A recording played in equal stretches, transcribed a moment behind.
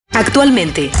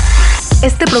Actualmente,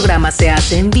 este programa se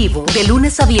hace en vivo de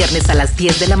lunes a viernes a las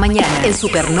 10 de la mañana en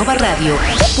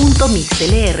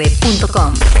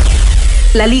supernovaradio.mixlr.com.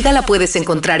 La liga la puedes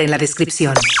encontrar en la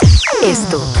descripción.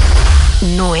 Esto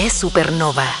no es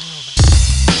Supernova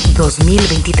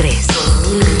 2023.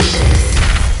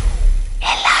 El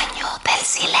año del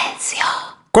silencio.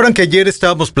 ¿Recuerdan que ayer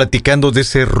estábamos platicando de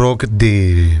ese rock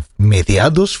de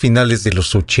mediados, finales de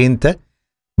los 80?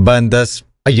 Bandas,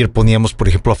 ayer poníamos por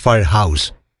ejemplo a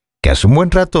Firehouse, que hace un buen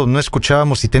rato no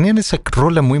escuchábamos y tenían esa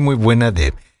rola muy buena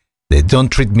de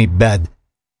Don't Treat Me Bad.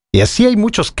 Y así hay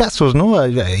muchos casos, ¿no?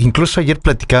 Incluso ayer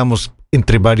platicábamos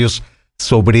entre varios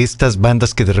sobre estas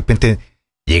bandas que de repente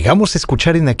llegamos a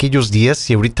escuchar en aquellos días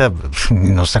y ahorita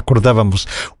nos acordábamos.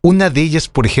 Una de ellas,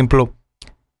 por ejemplo,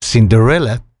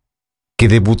 Cinderella, que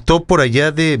debutó por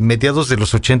allá de mediados de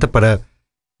los 80 para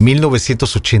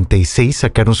 1986,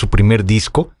 sacaron su primer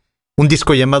disco, un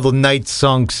disco llamado Night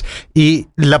Songs, y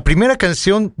la primera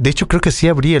canción, de hecho creo que sí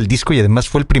abría el disco y además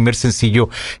fue el primer sencillo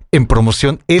en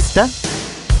promoción, esta,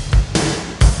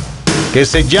 que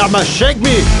se llama Shake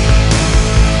Me.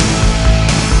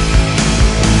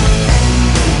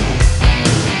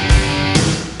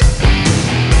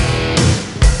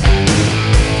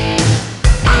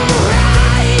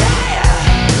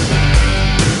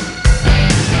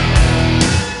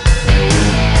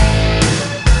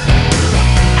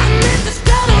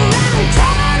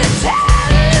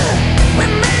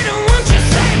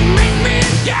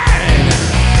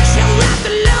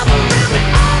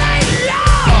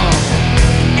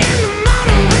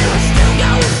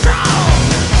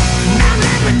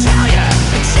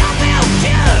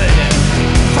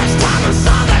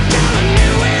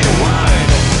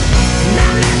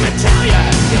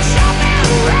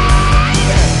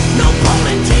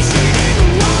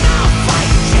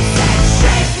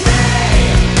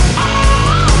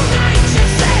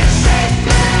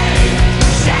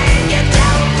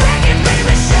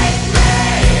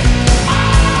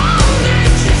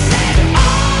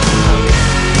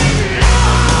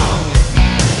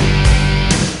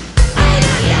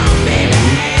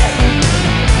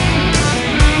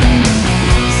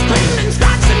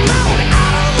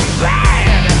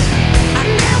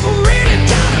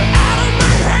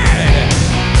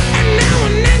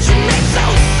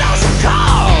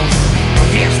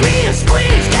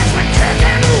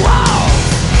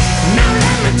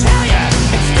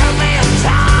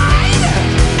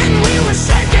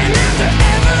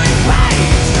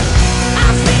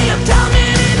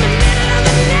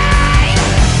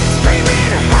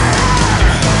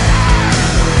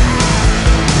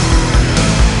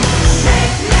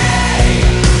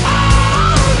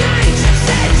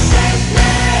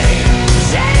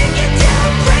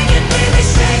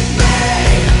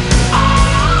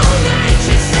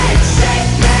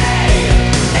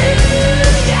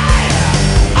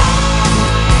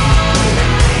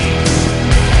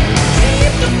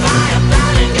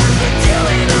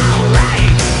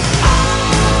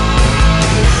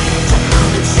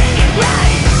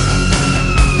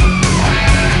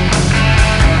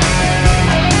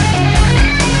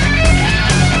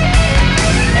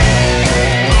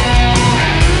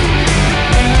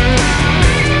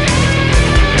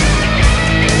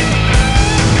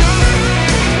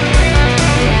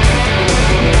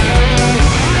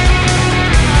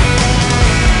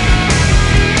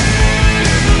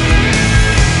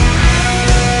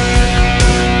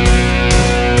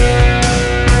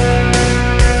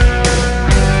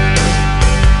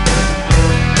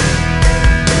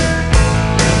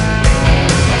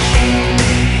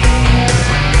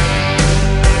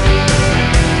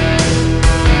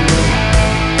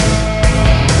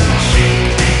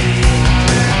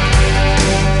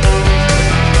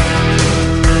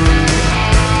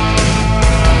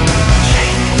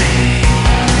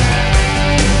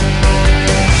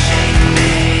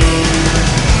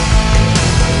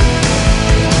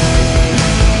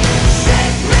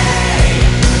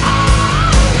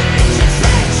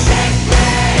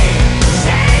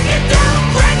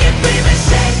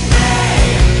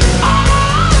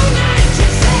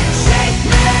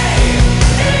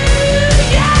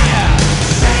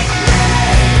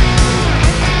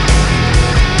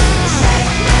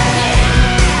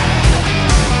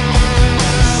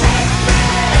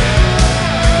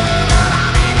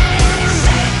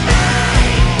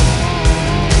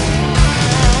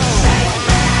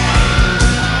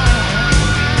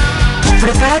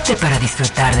 Prepárate para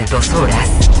disfrutar de 2 horas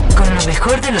con lo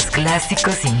mejor de los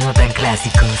clásicos y no tan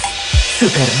clásicos.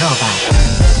 Supernova.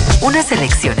 Una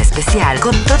selección especial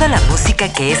con toda la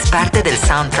música que es parte del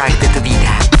soundtrack de tu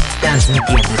vida.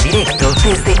 Transmitiendo en directo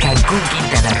desde Cancún,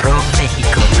 Quintana Roo,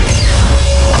 México.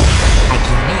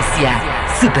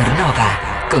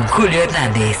 Supernova con Julio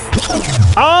Hernández.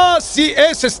 Así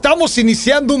es, estamos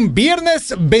iniciando un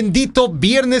viernes, bendito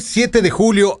viernes 7 de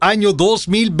julio, año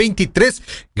 2023.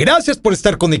 Gracias por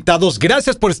estar conectados,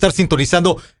 gracias por estar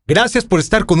sintonizando, gracias por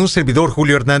estar con un servidor,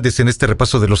 Julio Hernández, en este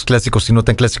repaso de los clásicos y no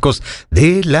tan clásicos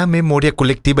de la memoria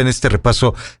colectiva, en este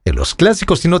repaso de los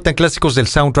clásicos y no tan clásicos del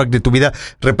soundtrack de tu vida,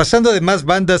 repasando además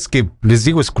bandas que, les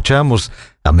digo, escuchábamos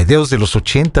a mediados de los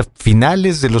 80,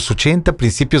 finales de los 80,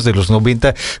 principios de los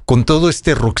 90, con todo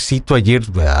este rockcito. Ayer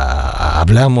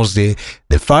hablamos de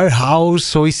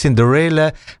Firehouse, hoy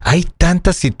Cinderella. Hay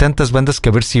tantas y tantas bandas que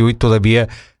a ver si hoy todavía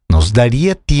nos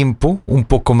daría tiempo, un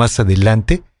poco más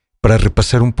adelante, para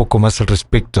repasar un poco más al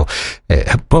respecto.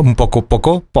 Poco.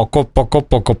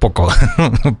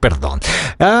 Perdón.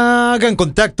 Hagan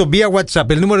contacto vía WhatsApp.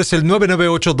 El número es el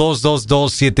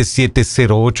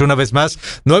 998-222-7708. Una vez más,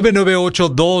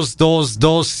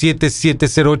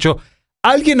 998-222-7708.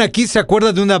 ¿Alguien aquí se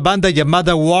acuerda de una banda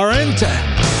llamada Warrant?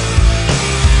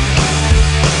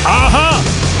 ¡Ajá!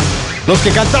 Los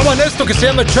que cantaban esto que se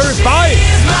llama Cherry Pie.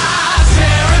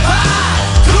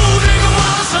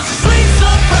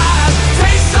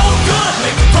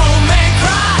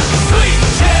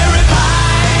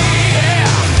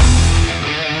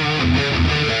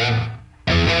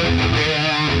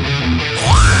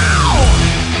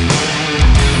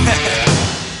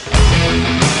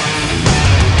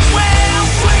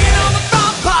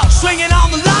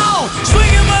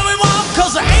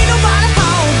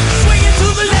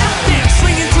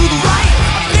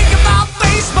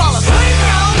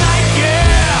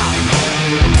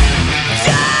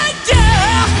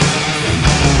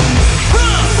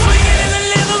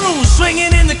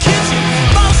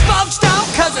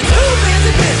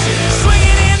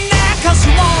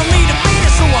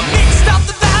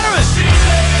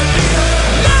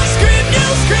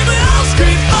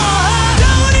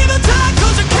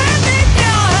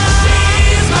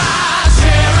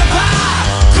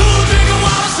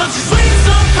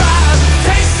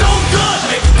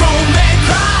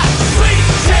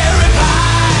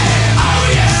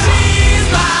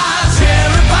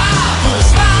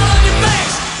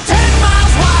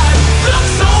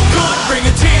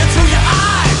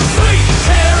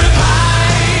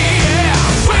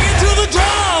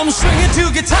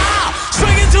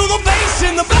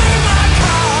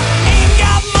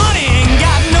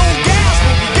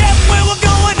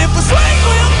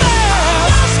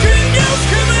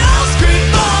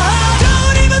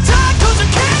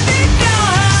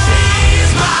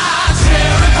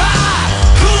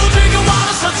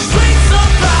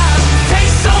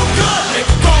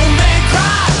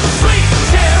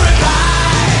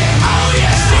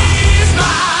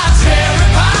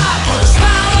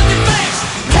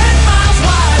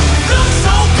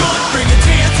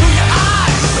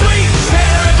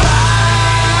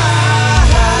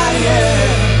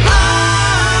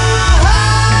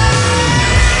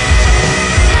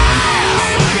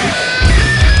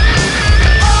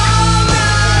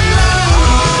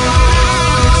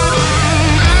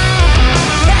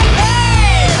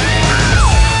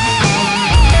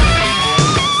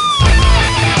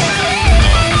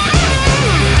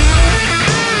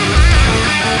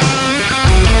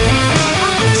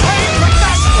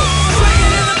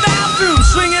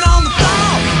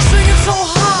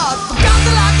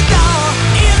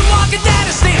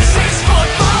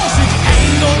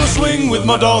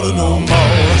 My daughter no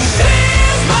more.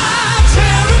 She's my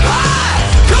cherry pie.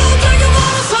 Cool drinking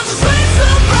water, such a sweet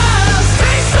surprise.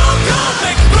 Tastes so good,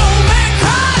 make a grown man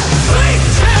cry. Sweet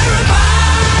cherry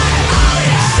pie. Oh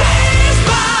yeah. She's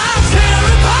my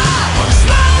cherry pie. Put a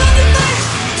smile on your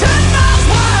face, 10 miles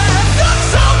wide.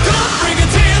 Looks so good, bring a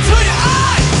tear to your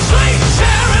eye. Sweet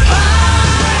cherry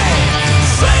pie.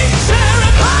 Sweet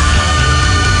cherry pie.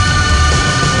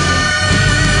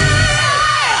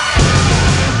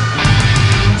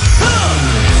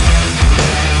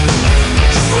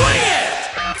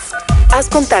 Haz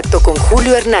contacto con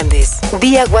Julio Hernández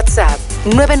vía WhatsApp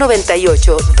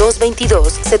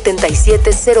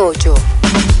 998-222-7708.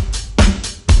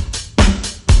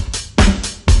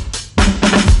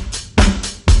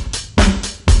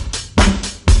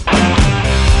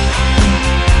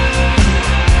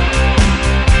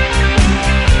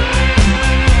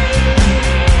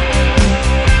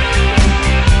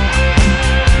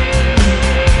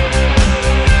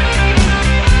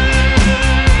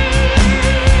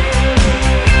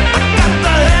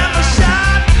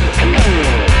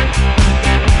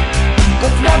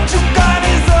 What you got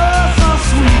is so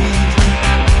sweet.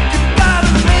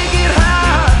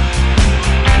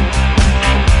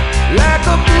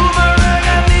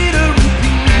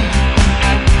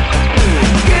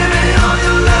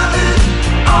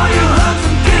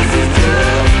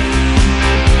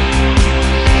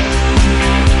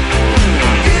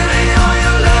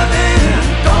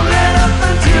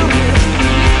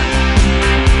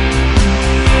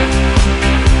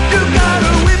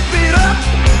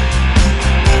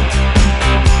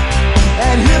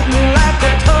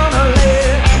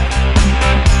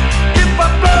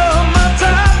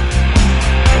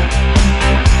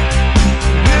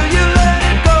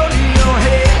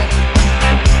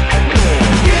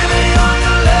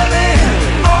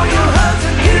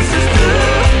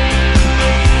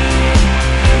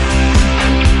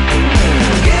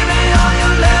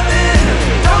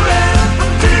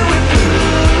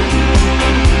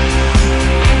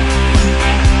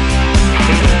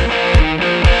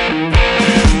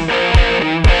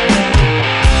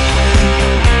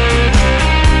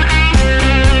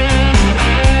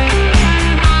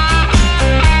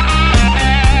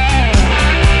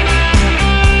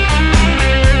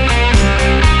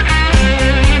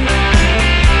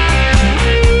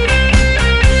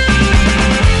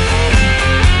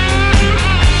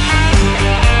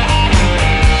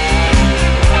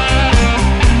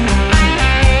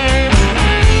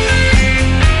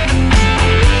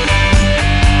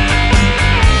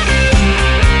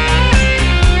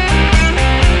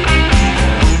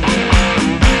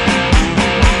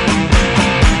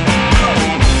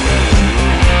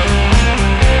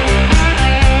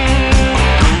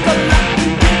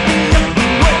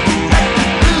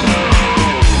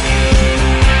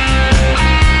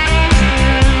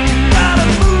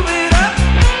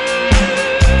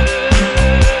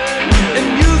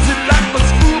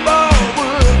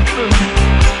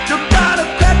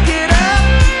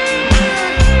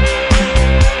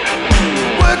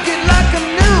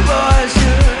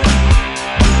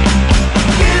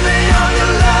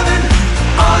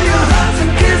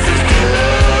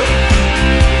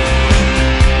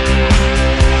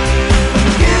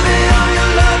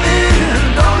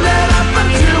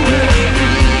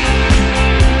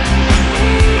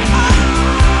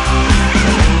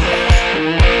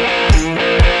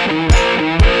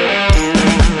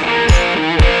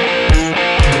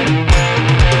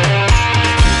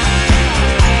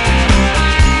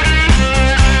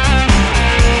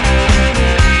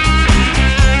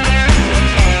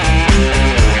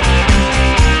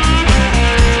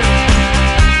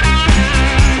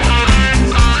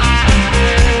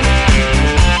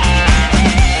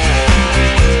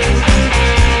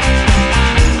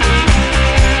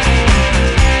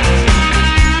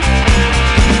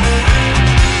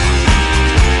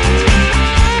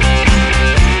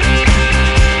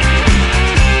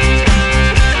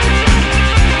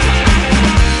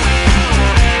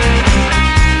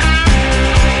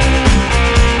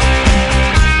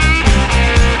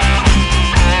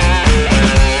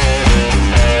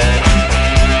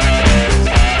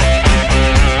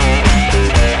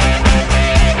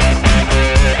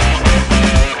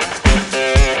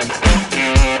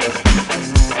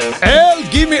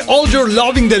 Your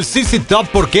Loving del CC Top.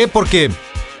 ¿Por qué? Porque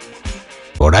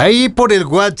por ahí, por el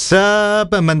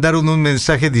WhatsApp, mandaron un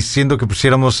mensaje diciendo que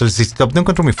pusiéramos el CC Top. No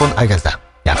encuentro mi phone. Ahí está.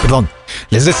 Ya, perdón.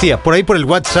 Les decía, por ahí por el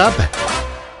WhatsApp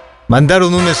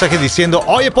mandaron un mensaje diciendo: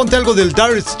 oye, ponte algo del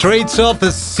Dire Straits of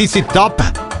CC Top.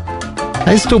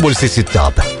 Ahí estuvo el CC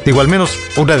Top. Digo, al menos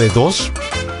una de dos.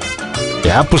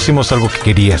 Ya pusimos algo que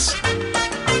querías.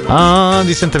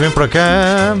 Dicen también por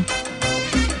acá: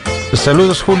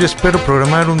 saludos, Julio. Espero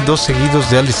programar un 2 seguidos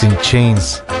de Alice in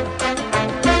Chains.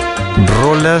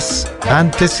 Rolas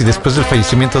antes y después del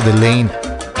fallecimiento de Lane.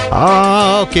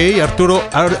 Ok.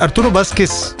 Arturo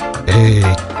Vázquez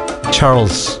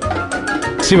Charles.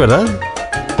 Sí, ¿verdad?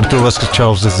 Arturo Vázquez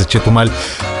Charles desde Chetumal.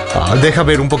 Deja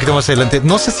ver un poquito más adelante.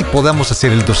 No sé si podamos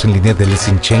hacer el 2 en línea de Alice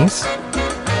in Chains,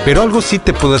 pero algo sí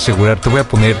te puedo asegurar. Te voy a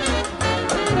poner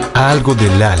algo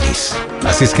de Alice.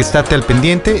 Así es que estate al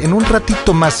pendiente. En un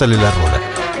ratito más sale la rola.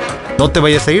 No te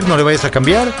vayas a ir, no le vayas a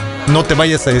cambiar, no te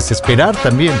vayas a desesperar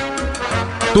también.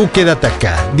 Tú quédate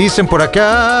acá. Dicen por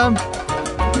acá: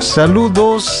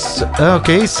 saludos.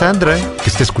 Ok, Sandra, que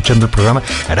está escuchando el programa.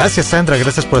 Gracias, Sandra,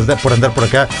 gracias por andar por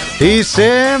acá.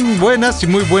 Dicen buenas y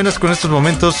muy buenas con estos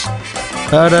momentos.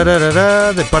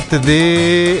 De parte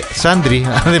de Sandri.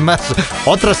 Además,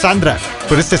 otra Sandra,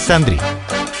 pero esta es Sandri.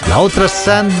 La otra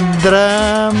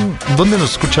Sandra. ¿Dónde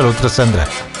nos escucha la otra Sandra?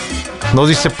 No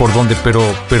dice por dónde, pero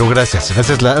gracias.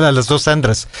 Gracias a las dos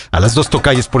Sandras, a las dos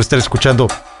tocayas por estar escuchando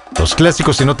los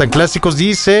clásicos y no tan clásicos.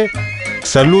 Dice: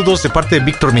 saludos de parte de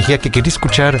Víctor Mejía, que quería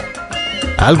escuchar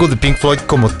algo de Pink Floyd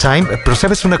como Time. Pero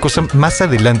 ¿sabes una cosa? Más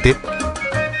adelante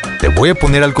te voy a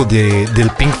poner algo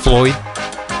del Pink Floyd,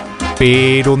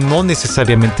 pero no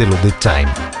necesariamente lo de Time.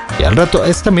 Y al rato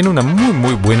es también una muy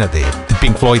muy buena de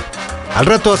Pink Floyd. Al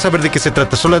rato vas a ver de qué se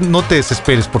trata. Solo no te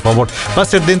desesperes, por favor. Va a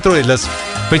ser dentro de las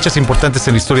fechas importantes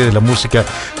en la historia de la música.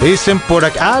 Dicen por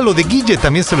acá: lo de Guille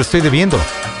también se lo estoy debiendo.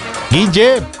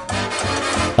 Guille,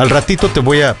 al ratito te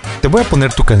voy a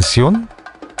poner tu canción.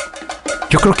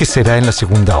 Yo creo que será en la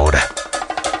segunda hora.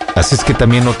 Así es que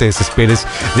también no te desesperes.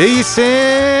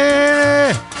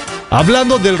 Dice: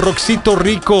 hablando del rockcito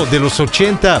rico de los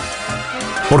 80,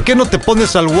 ¿por qué no te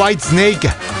pones al White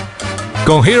Snake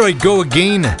con Here I Go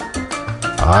Again?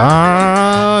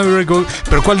 Here I go.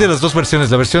 Pero ¿cuál de las dos versiones?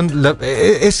 La versión...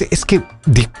 es que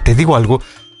te digo algo.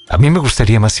 A mí me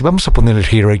gustaría más, si vamos a poner el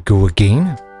Here I Go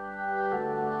Again,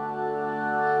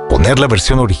 poner la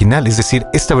versión original. Es decir,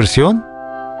 esta versión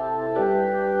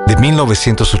de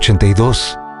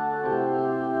 1982.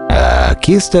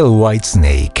 Aquí está el White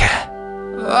Snake.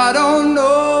 I don't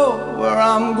know where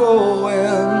I'm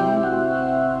going,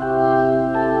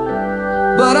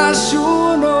 but I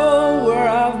sure know where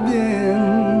I've been.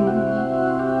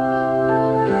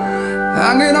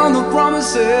 Hanging on the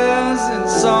promises and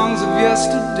songs of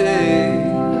yesterday,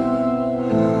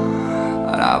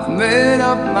 and I've made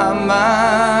up my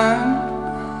mind.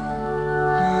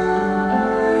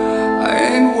 I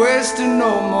ain't wasting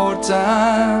no more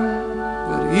time,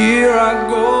 but here I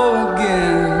go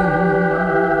again.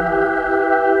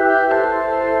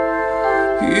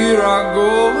 Here I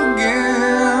go again.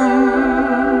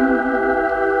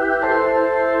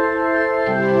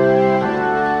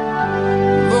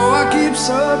 Though I keep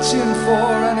searching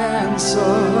for an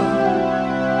answer,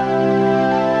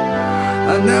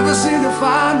 I never seem to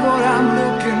find what I'm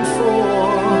looking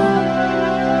for.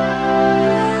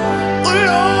 Oh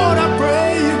Lord, I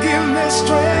pray you give me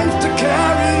strength to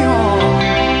carry on,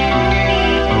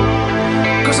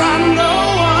 'cause I know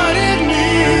what it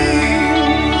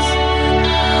means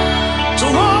to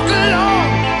walk along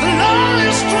the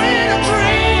lonely street of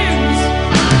dreams.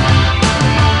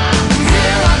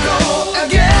 Here I go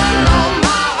again on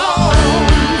my own,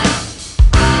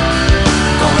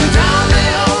 going down the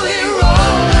only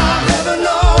road I've ever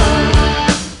known.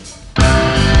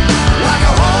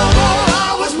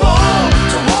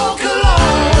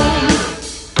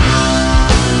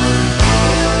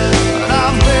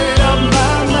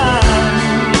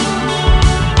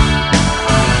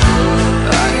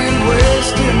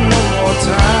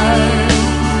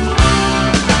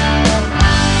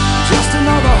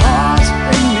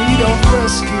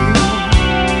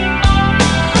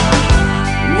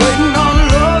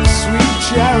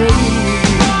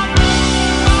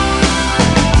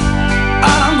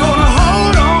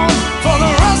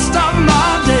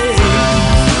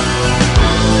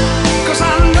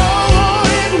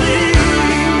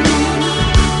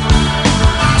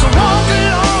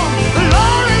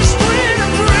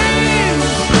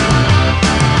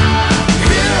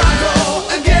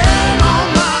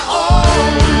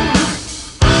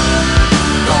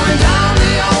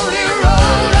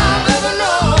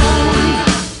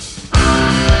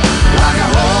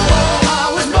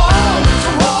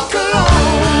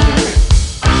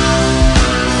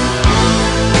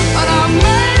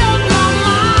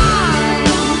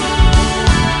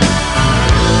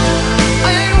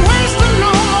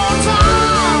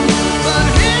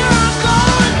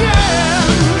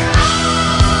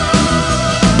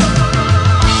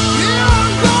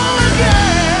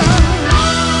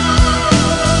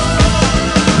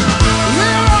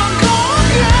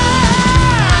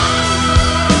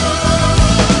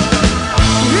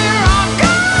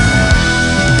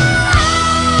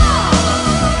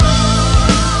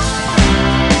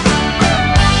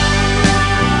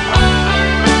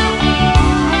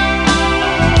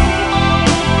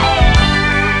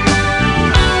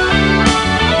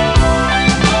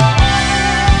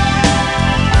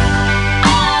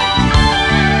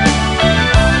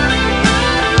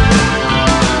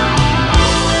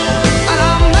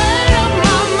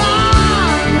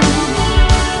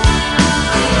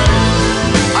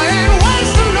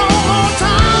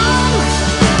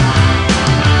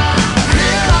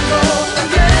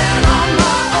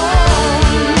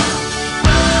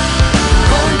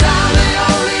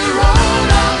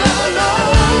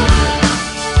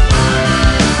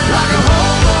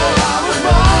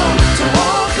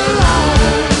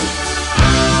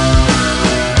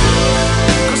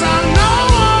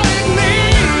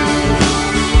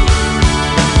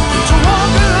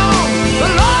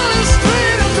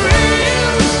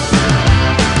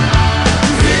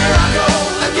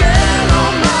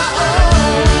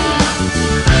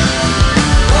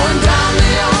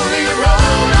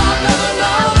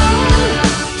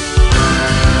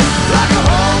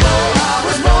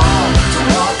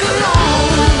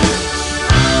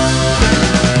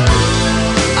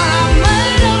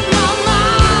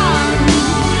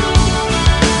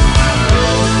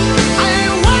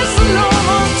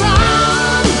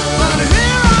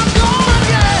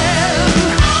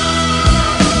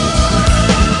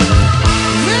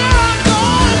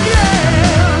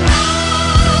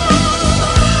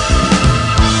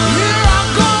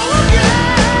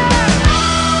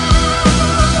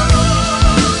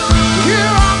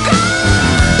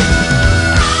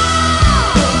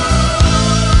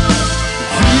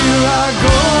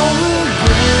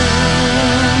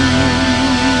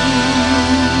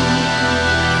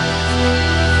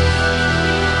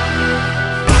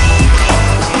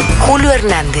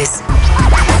 Hernández.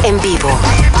 En vivo.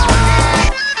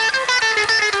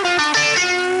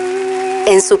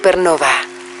 En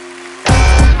Supernova.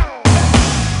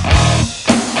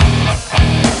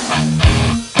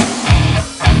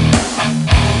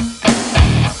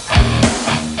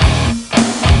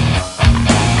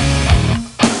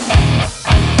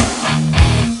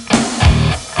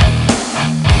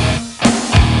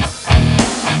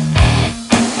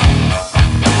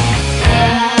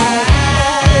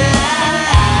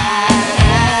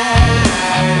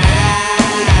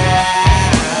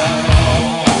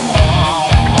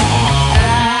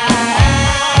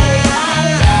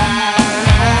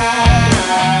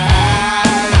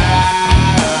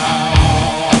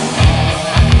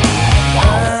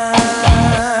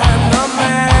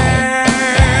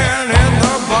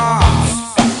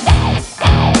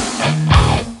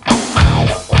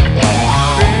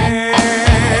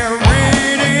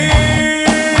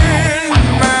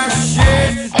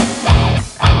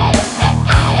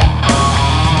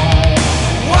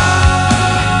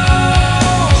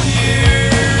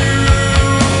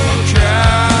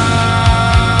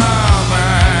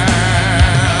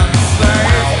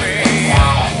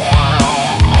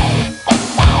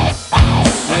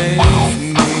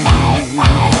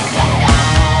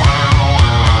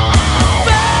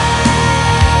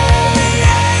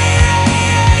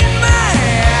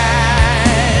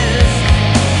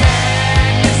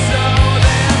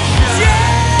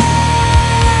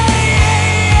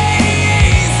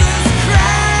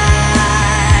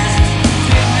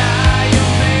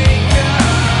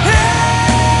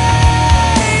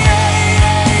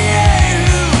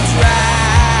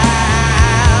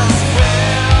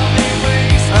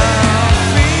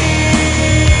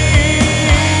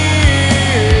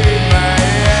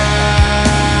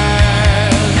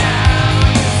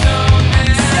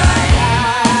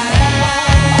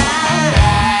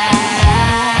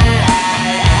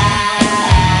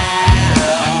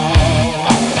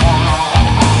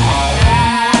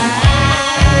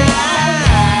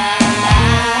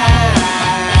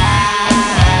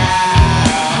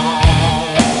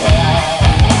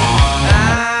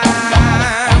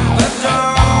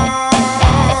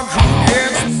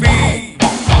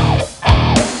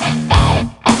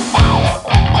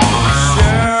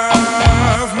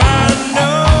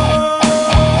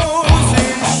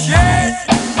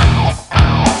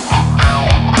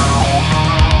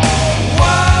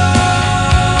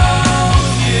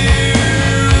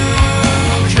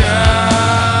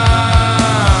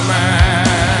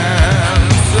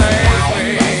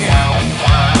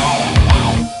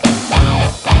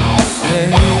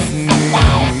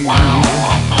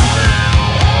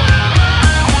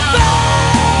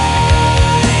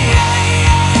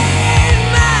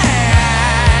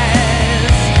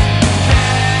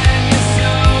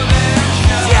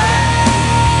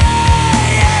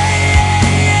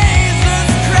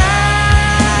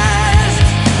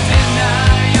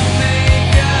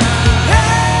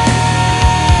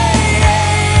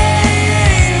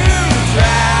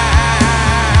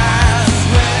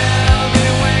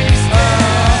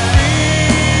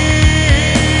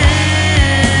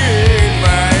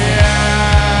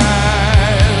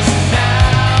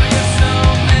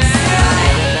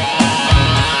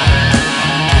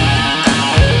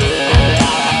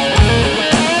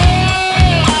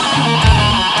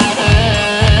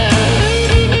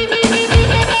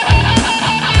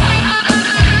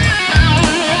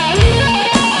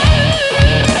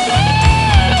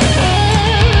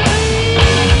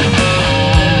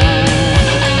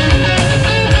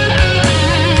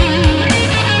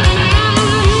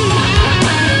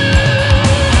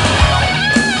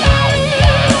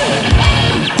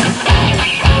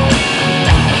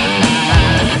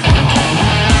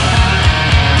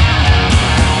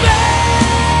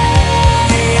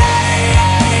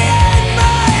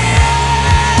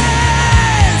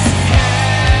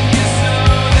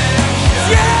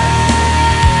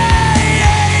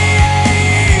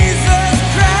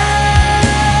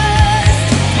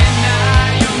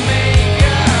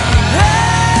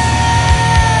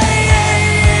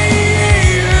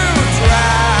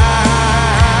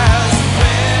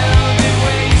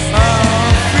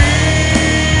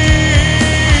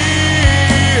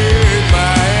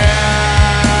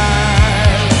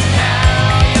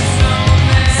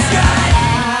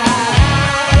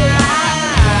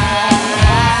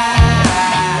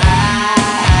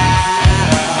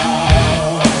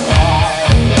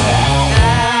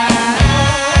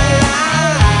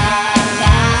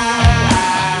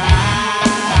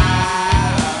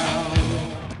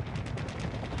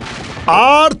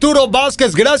 Arturo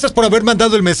Vázquez, gracias por haber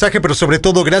mandado el mensaje, pero sobre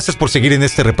todo gracias por seguir en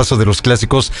este repaso de los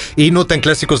clásicos y no tan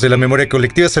clásicos de la memoria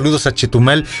colectiva. Saludos a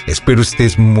Chetumal, espero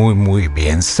estés muy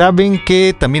bien. Saben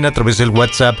que también a través del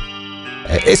WhatsApp,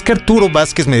 es que Arturo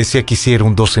Vázquez me decía que hiciera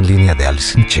un 2 en línea de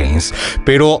Alice in Chains,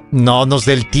 pero no nos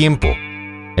da el tiempo.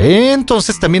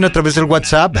 Entonces también a través del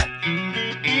WhatsApp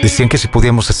decían que si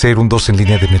podíamos hacer un 2 en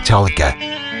línea de Metallica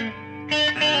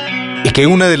y que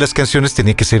una de las canciones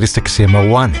tenía que ser esta que se llama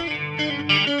One.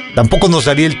 Tampoco nos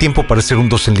daría el tiempo para hacer un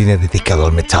 2 en línea dedicado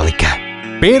al Metallica.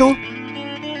 Pero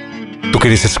 ¿tú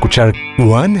quieres escuchar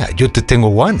One? Yo te tengo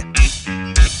One.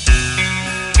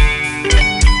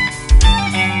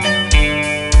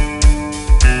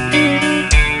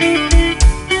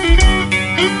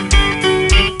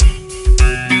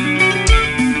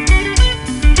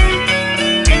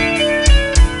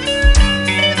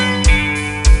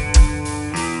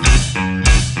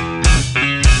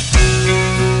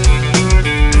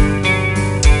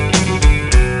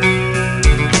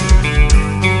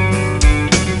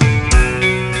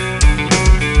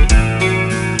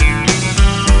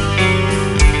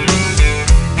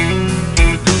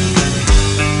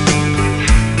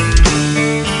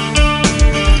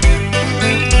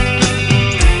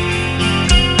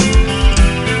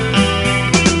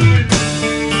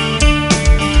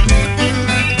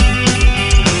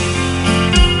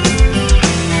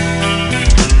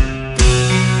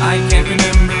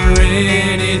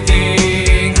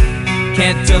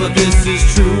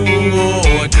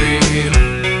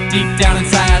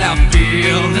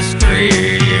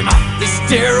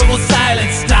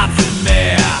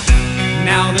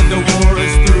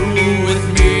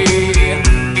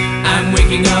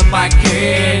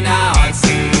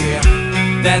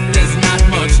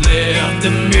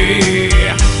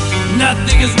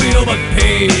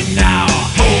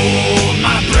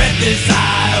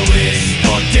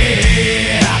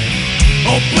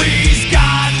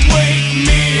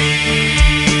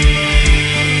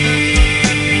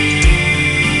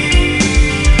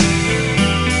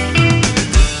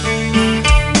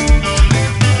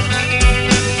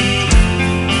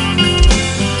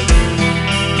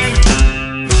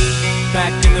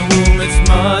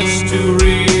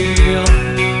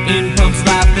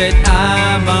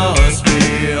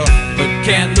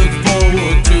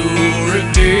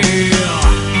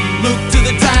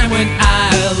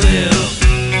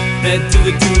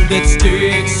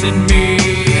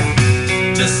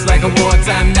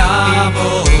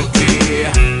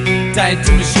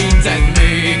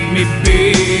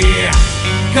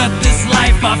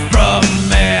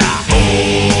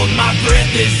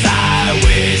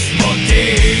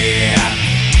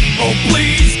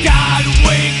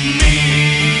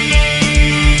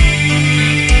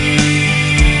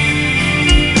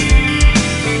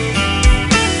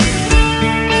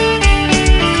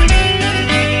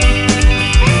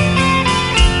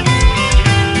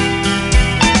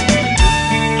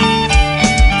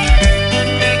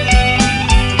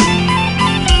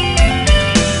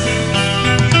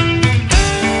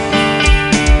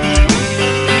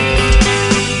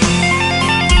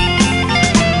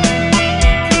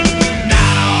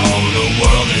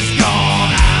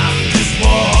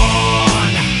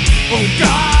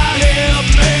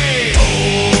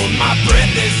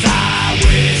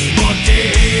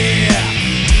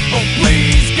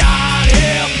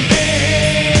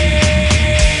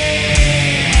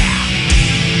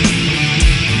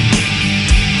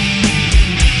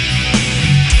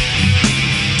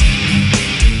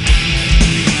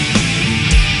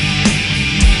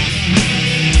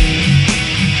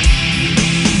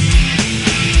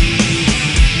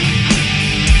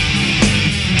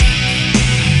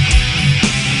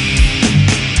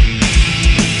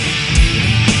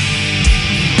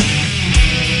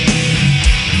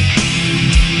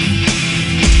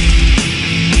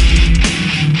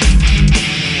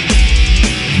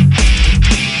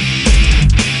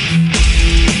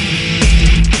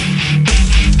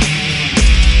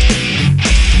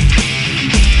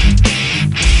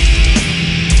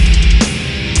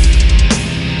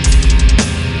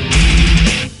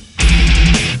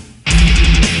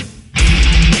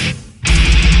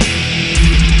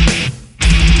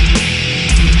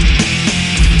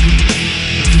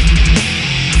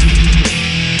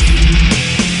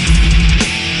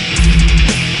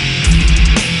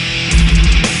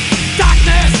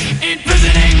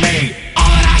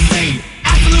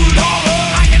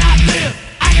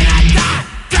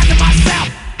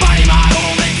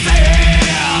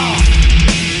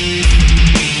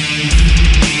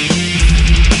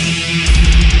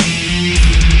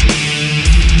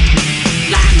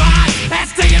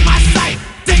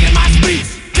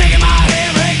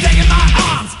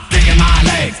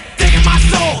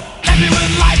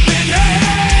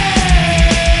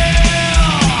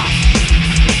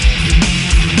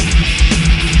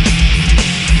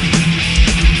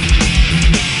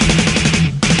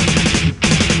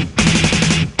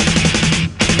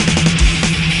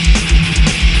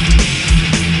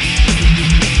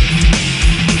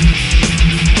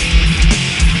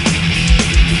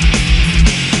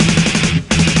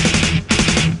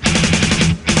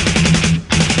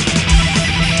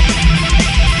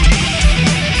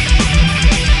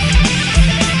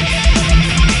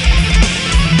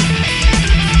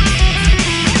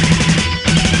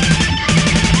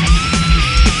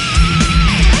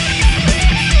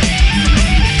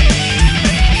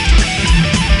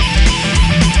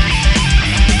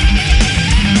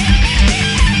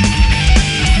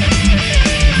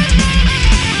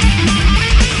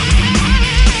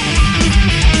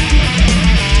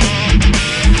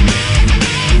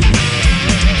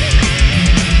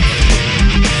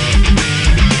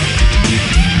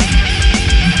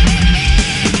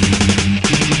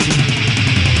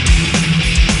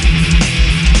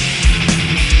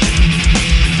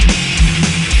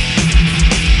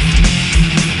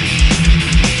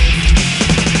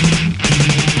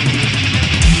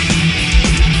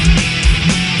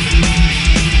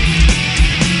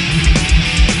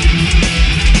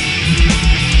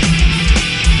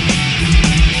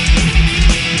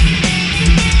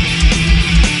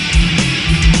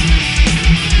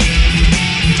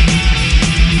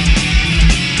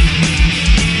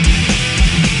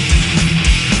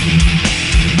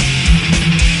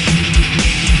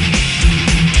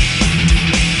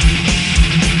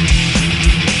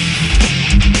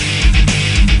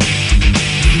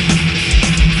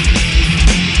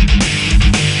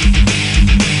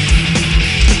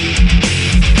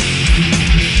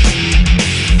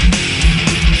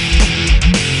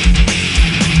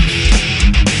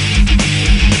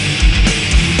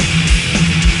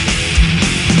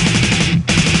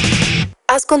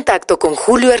 contacto con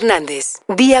Julio Hernández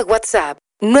vía WhatsApp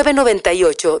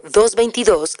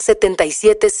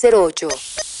 998-222-7708.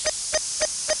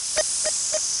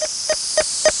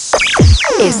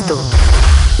 Esto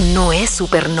no es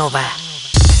Supernova.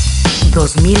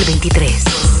 2023.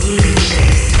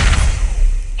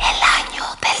 El año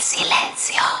del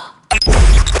silencio.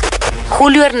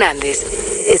 Julio Hernández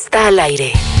está al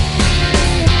aire.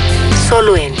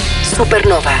 Solo en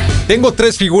Supernova. Tengo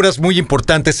 3 figuras muy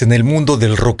importantes en el mundo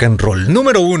del rock and roll.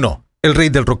 Número 1, el rey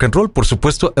del rock and roll, por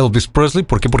supuesto, Elvis Presley.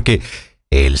 ¿Por qué? Porque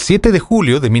el 7 de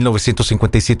julio de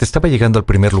 1957 estaba llegando al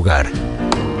primer lugar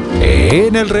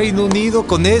en el Reino Unido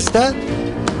con esta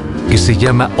que se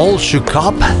llama All Shook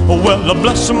Up. Well,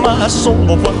 bless my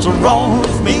soul, what's wrong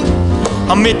with me?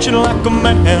 I'm itching like a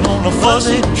man on a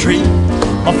fuzzy tree.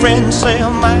 My friends say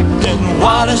I'm acting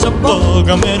wild as a bug.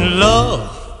 I'm in love.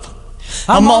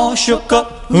 I'm all shook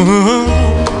up.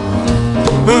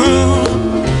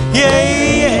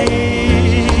 Yeah.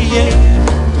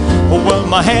 Well,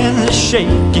 my hands are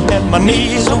shaky and my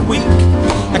knees are weak.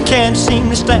 I can't seem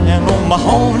to stand on my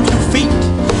own 2 feet.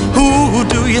 Who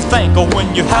do you think of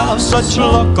when you have such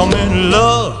luck? I'm in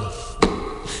love.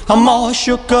 I'm all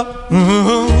shook up.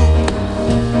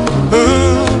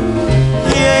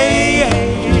 Yeah.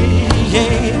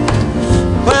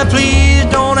 Well, please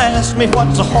don't ask me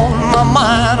what's on my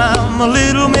mind. I'm a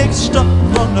little mixed up,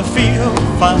 but I feel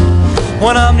fine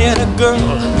when I'm near the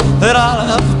girl that I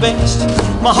love best.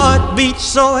 My heart beats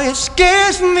so it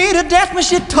scares me to death when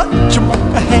she touches my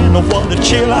hand. Oh, what a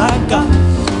chill I got.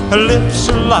 Her lips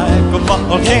are like a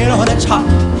volcano that's hot.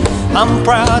 I'm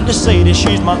proud to say that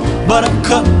she's my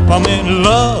buttercup. I'm in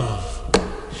love.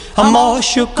 I'm all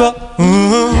shook up.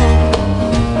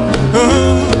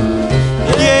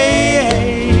 Yeah.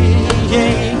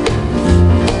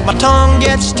 My tongue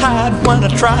gets tied when I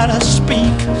try to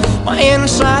speak. My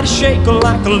inside is shaking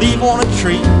like a leaf on a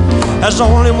tree. There's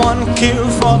only one cure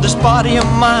for this body of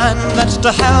mine. That's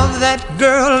to have that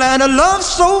girl and a love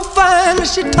so fine.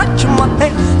 She touched my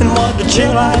hand and what a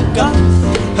chill I got.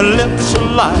 Her lips are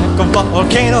like a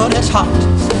volcano that's hot.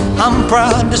 I'm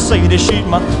proud to say that she's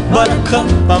my buttercup.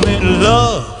 I'm in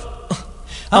love.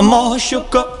 I'm all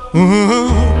shook up.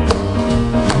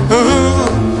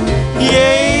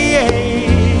 Yeah.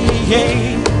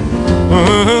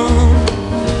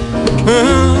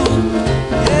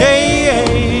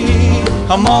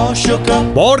 I'm all shook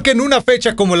up. Porque en una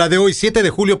fecha como la de hoy, 7 de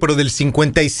julio, pero del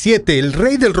 57, el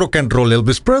rey del rock and roll,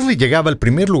 Elvis Presley, llegaba al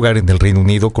primer lugar en el Reino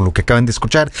Unido con lo que acaban de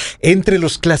escuchar, entre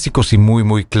los clásicos y muy,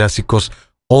 muy clásicos,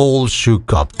 All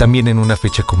Shook Up, también en una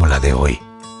fecha como la de hoy.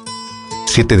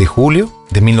 7 de julio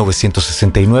de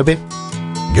 1969,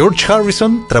 George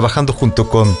Harrison, trabajando junto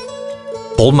con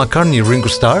Paul McCartney y Ringo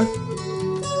Starr,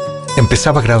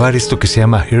 empezaba a grabar esto que se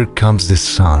llama Here Comes the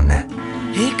Sun.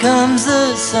 Here comes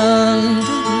the sun,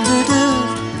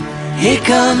 here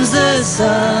comes the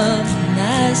sun,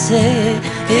 I say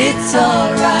it's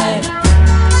alright.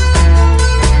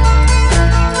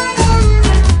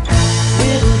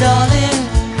 Little darling,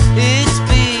 it's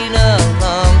been a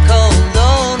long, cold,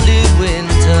 lonely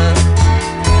winter.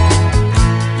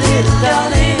 Little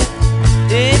darling,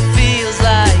 it feels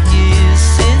like years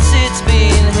since it's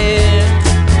been here.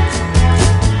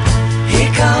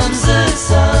 Here comes the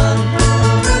sun.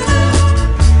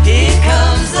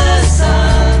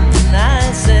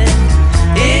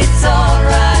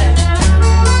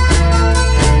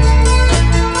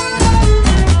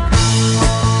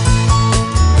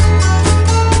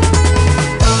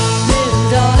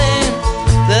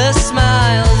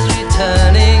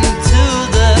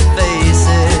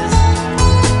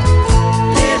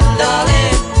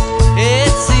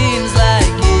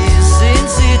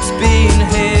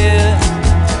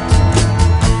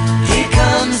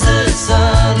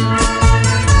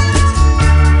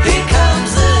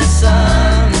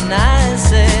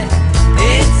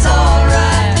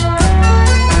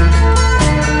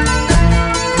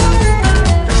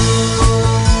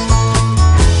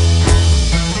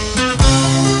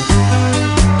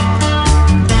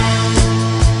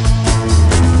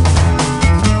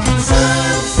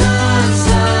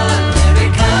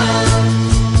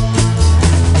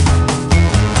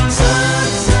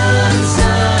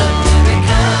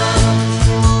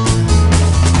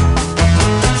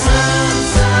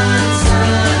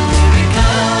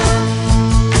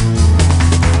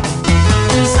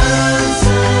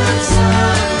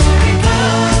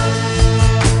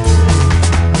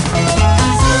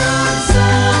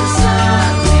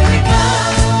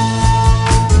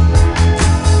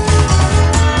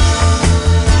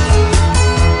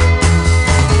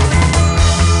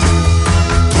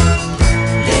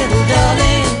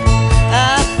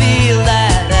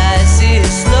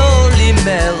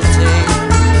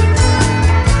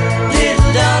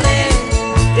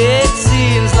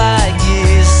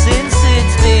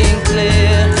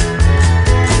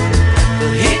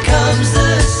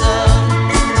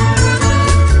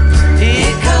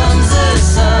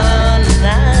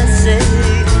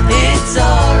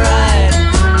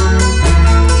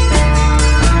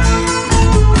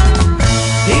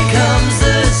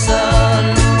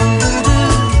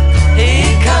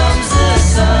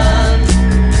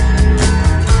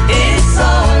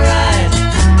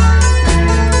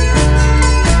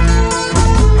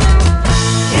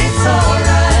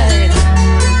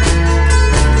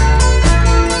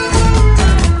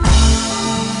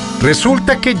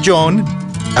 Resulta que John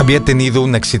había tenido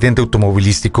un accidente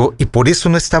automovilístico y por eso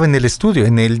no estaba en el estudio.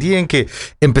 En el día en que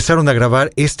empezaron a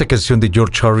grabar esta canción de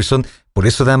George Harrison, por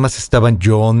eso nada más estaban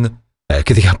John,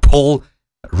 Paul,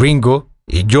 Ringo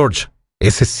y George.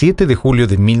 Ese 7 de julio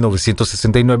de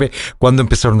 1969, cuando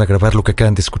empezaron a grabar lo que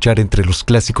acaban de escuchar entre los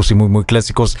clásicos y muy muy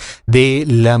clásicos de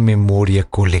la memoria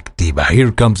colectiva.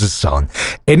 Here Comes the Sun.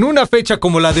 En una fecha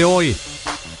como la de hoy,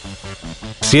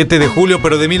 7 de julio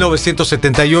pero de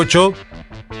 1978,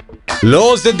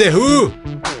 los de The Who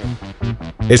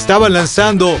estaban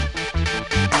lanzando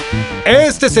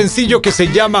este sencillo que se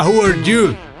llama Who Are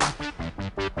You,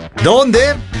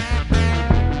 donde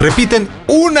repiten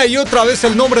una y otra vez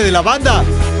el nombre de la banda.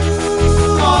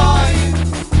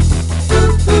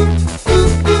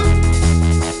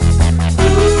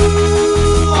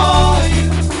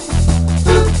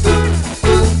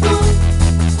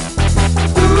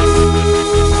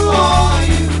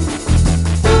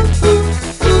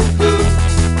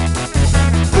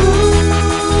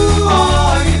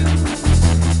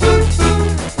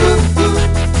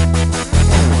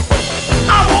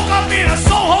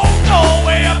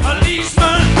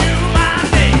 Policeman knew my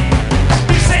name.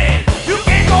 He said, "You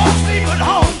can't go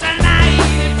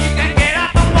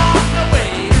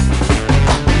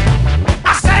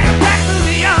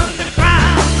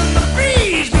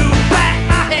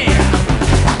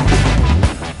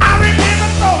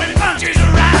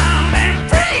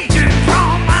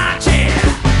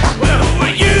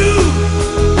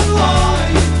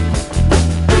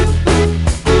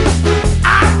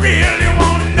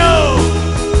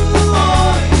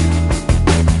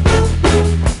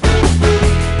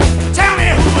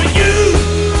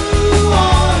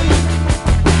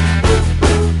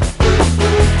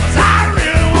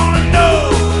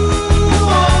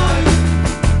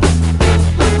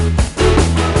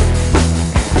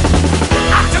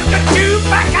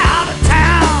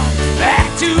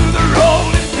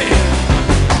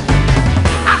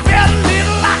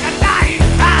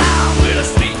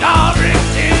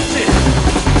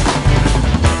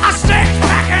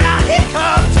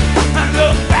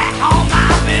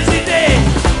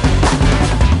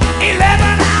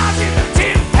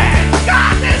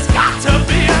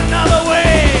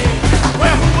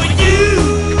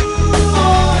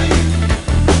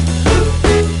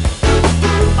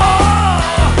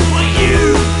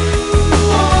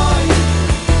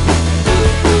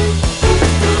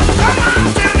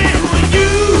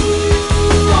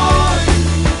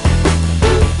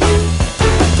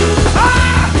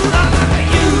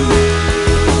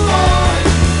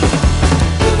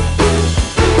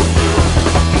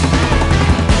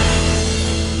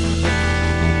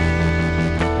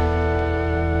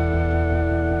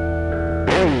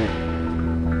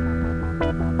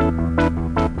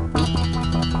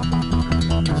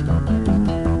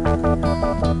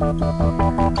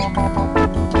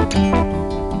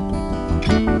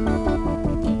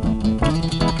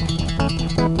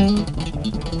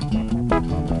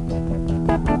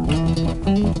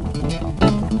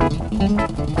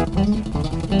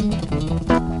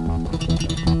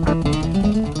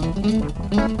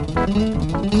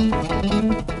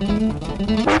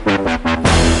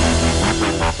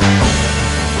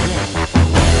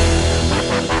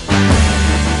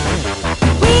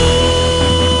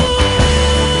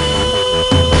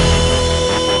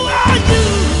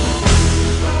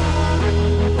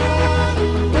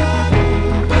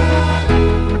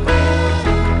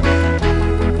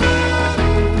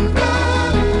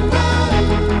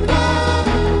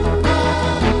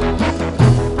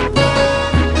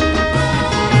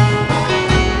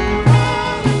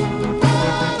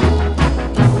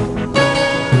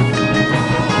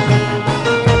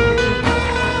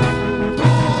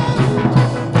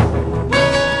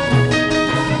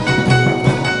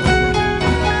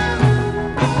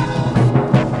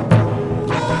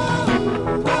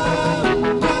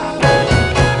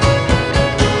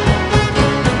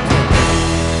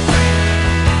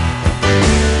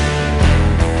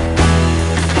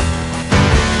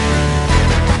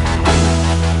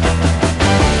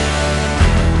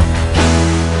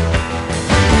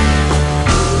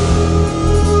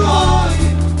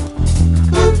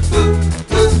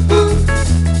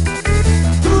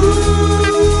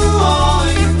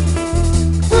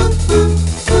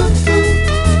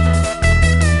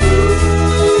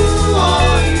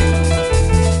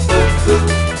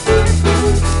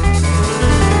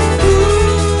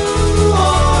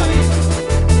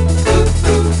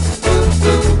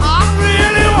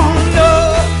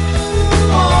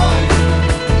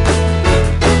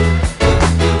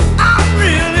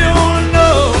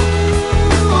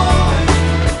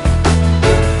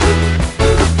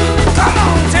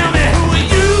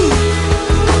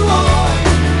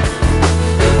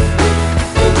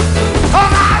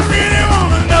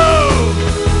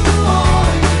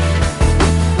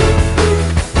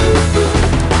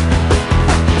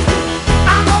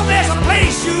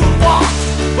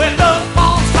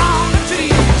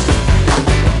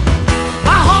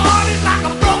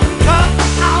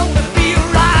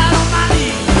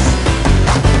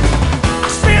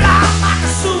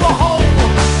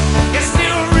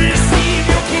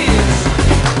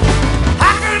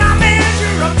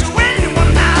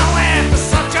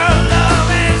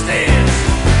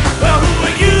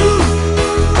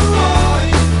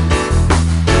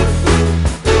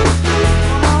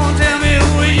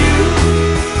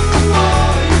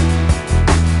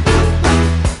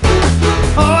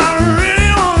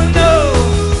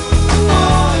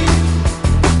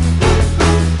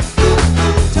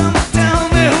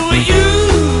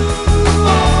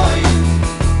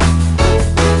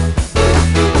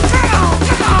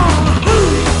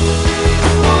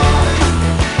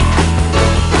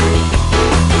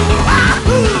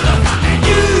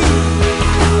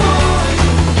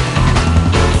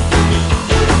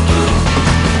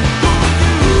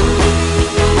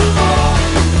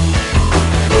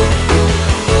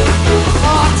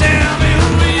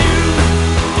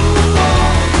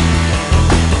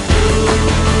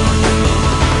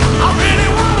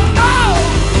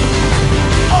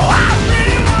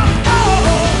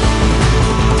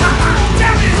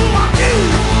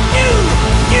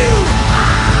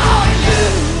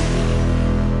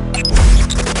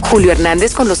Julio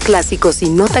Hernández con los clásicos y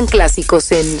no tan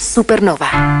clásicos en Supernova.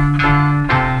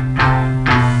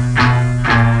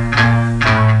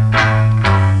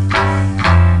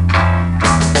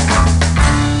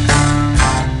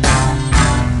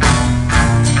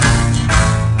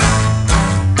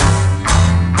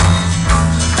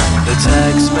 The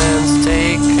taxman's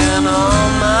taken all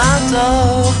my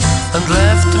dough and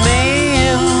left me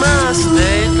in my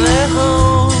stately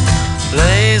home,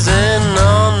 blazing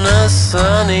on a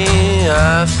sunny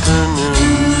afternoon.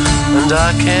 And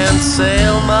I can't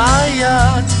sail my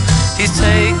yacht, he's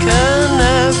taken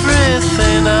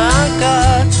everything I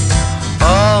got.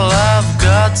 All I've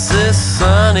got's this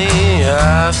sunny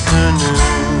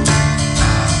afternoon.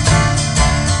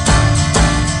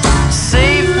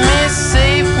 Save me,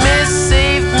 save me,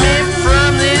 save me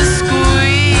from this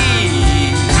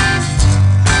squeeze.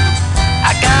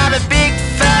 I got a big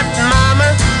fat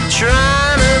mama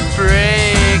trying to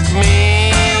break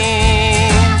me,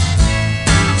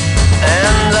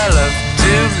 and I love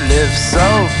to live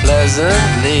so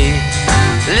pleasantly.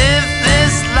 Live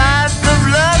this life of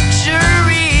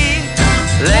luxury,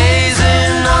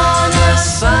 blazing on a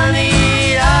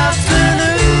sunny afternoon.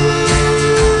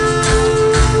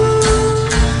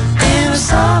 In the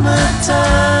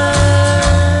summertime,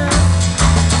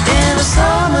 in the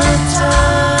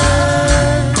summertime,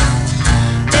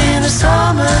 in the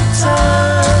summertime.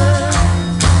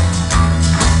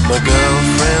 My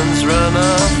girlfriend's run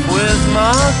off with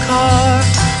my car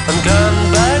and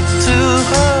gone back to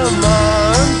her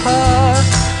ma and pa,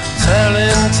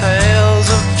 telling tales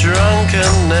of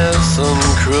drunkenness and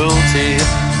cruelty.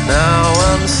 Now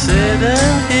I'm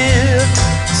sitting here,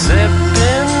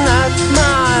 sipping at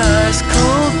my ice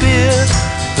cool beer,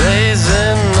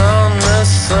 blazing on a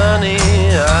sunny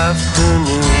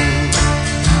afternoon.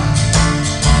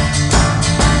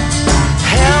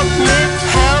 Help me,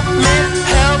 help me,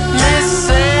 help me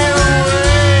sail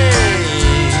away.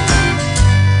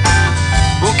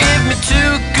 Well, give me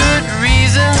two good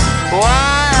reasons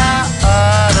why I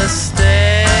ought to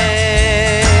stay.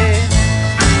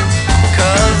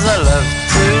 'Cause I love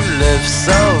to live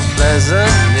so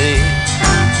pleasantly.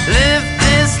 Live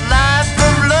this life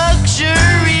of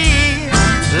luxury,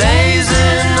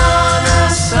 blazing on a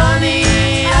sunny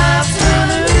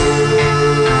afternoon.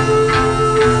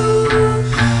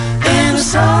 In the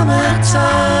summertime,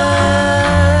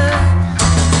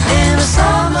 in the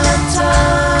summertime,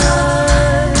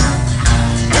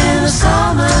 in the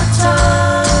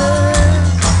summertime.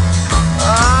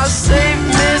 Ah, save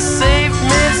me, save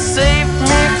me, save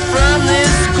me from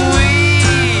this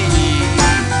squeeze.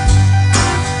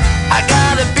 I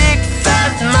got a big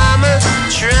fat mama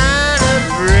trying to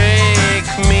break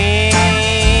me,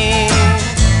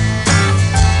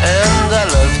 and I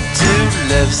love to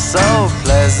live so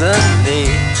pleasantly.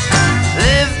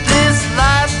 Live this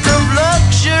life of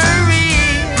luxury,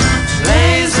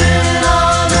 blazing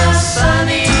on a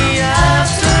sunny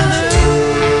afternoon.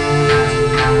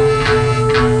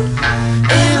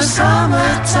 In the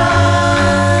summertime,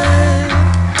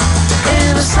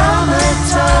 in the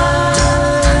summertime,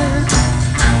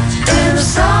 in the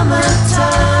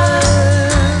summertime,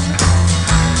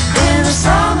 in the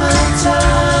summertime,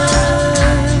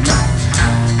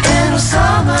 in the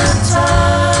summertime.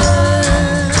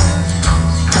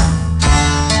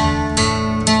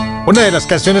 Una de las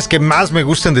canciones que más me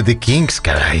gustan de The Kings,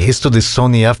 caray, esto de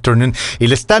Sunny Afternoon, y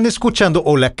la están escuchando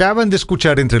o la acaban de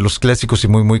escuchar entre los clásicos y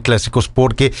muy muy clásicos,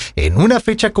 porque en una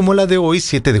fecha como la de hoy,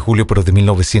 7 de julio pero de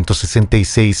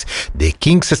 1966, The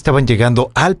Kings estaban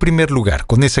llegando al primer lugar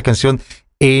con esa canción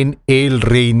en el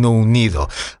Reino Unido.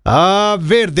 A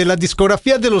ver, de la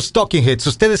discografía de los Talking Heads,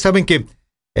 ustedes saben que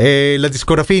la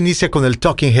discografía inicia con el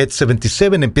Talking Heads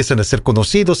 77, empiezan a ser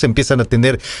conocidos, empiezan a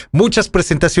tener muchas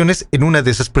presentaciones. En una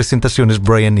de esas presentaciones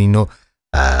Brian Eno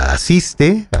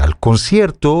asiste al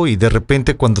concierto y de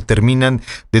repente cuando terminan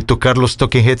de tocar los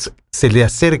Talking Heads se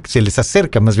les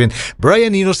acerca más bien.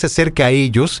 Brian Eno se acerca a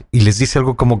ellos y les dice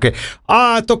algo como que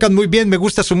tocan muy bien, me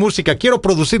gusta su música, quiero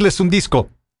producirles un disco.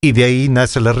 Y de ahí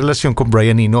nace la relación con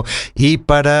Brian Eno, y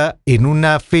en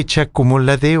una fecha como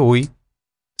la de hoy,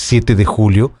 7 de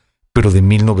julio, pero de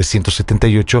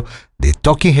 1978, The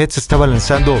Talking Heads estaba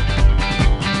lanzando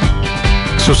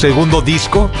su segundo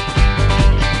disco,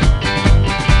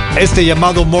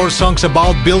 llamado More Songs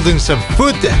About Buildings and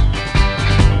Food,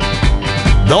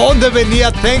 donde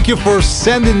venía Thank You for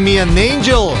Sending Me an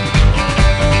Angel.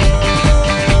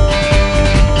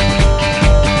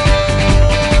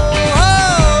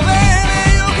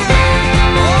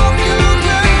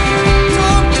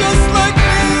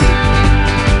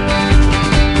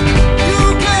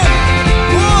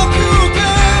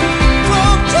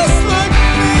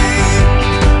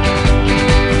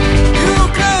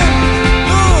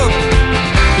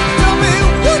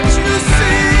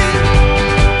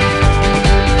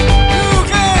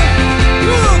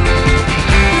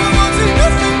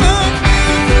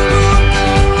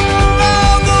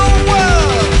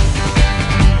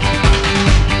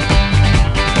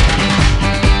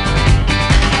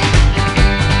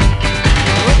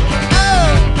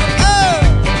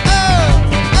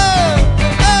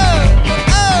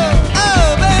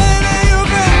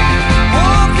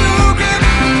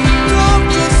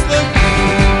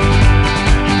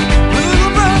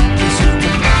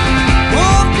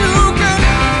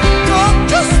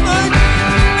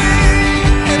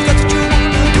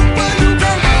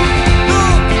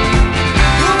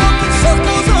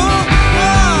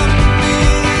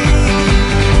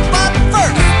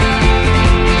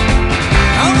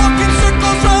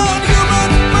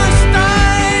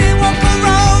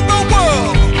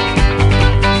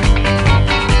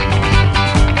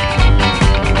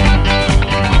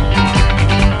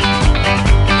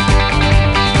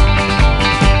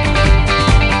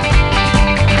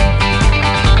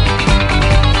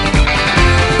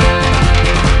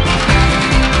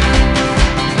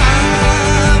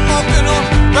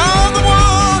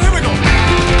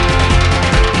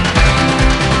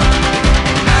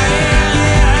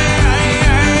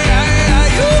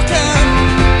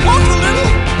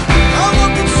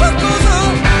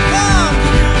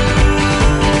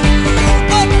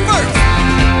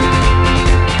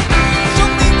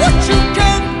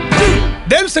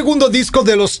 El segundo disco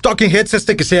de los Talking Heads,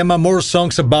 este que se llama More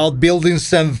Songs About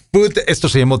Buildings and Food. Esto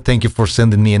se llamó Thank You for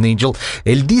Sending Me an Angel.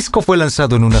 El disco fue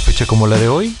lanzado en una fecha como la de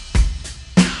hoy,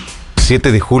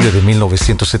 7 de julio de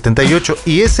 1978.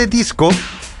 Y ese disco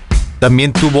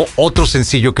también tuvo otro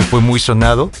sencillo que fue muy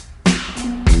sonado.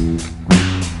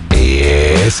 Y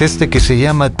es este que se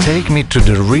llama Take Me to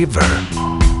the River.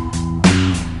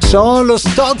 Son los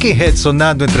Talking Heads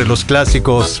sonando entre los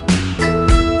clásicos.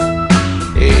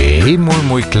 Y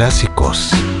muy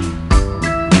clásicos.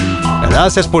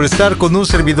 Gracias por estar con un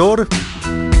servidor,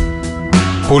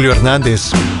 Julio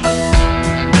Hernández.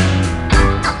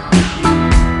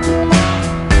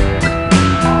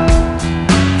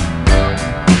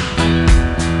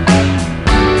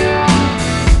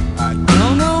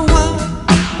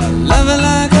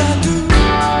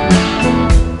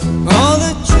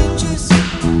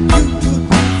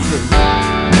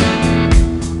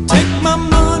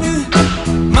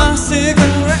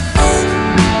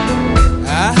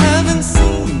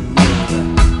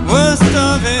 Worst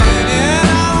of it, and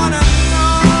I wanna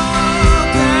know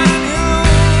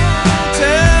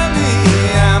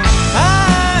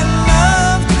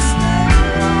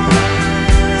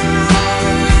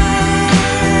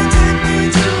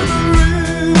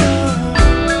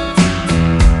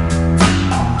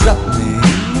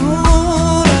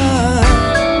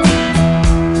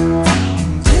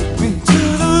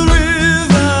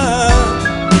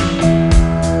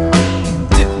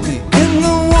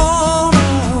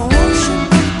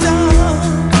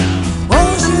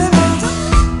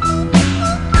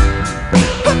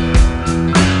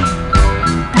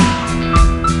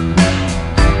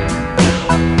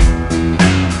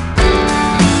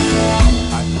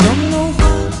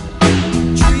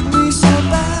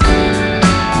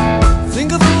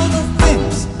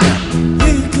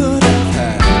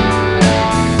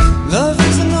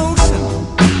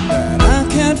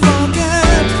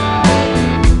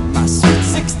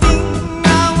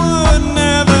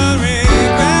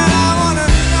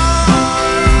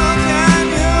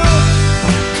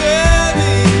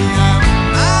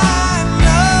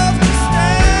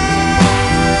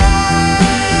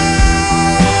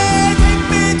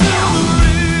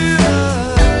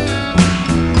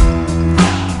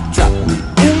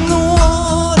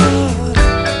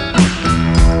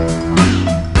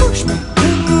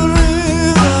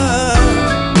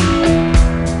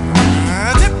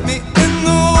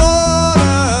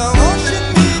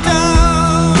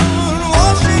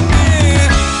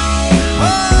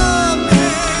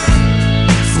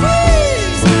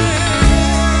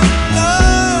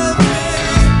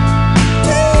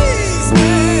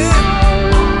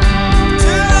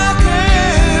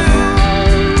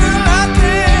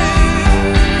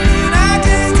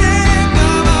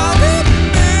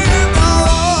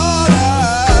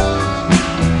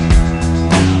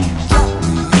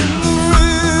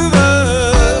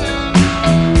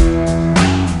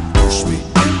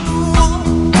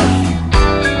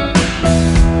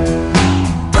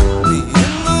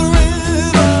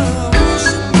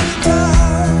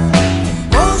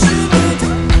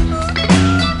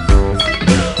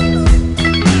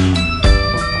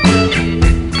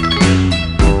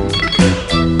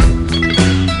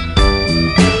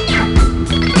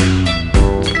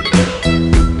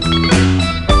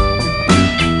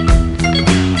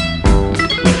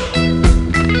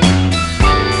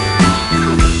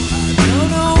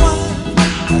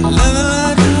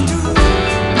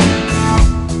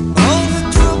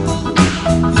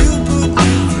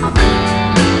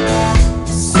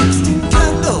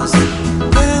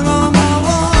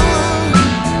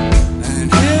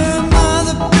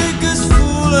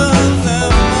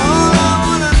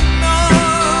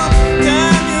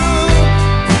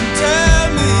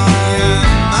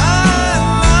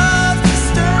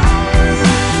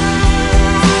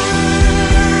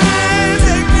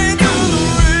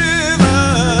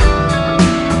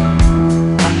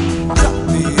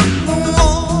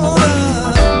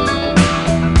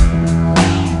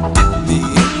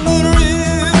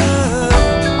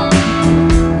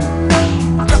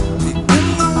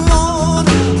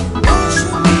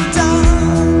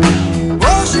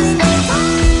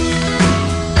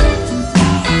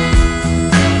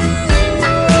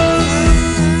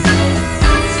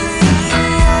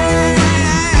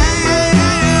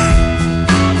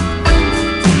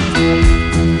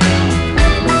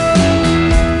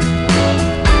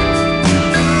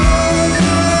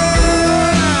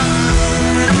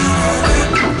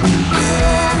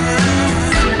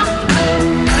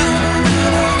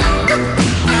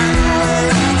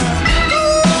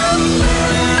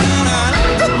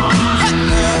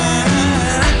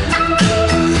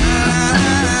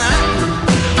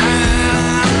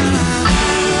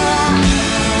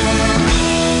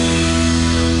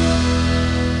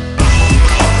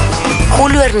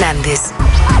Julio Hernández,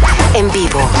 en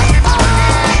vivo.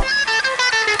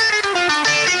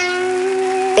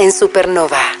 En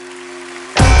Supernova.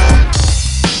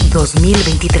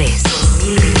 2023.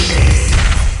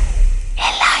 El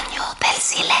año del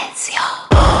silencio.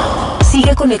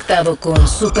 Sigue conectado con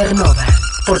Supernova,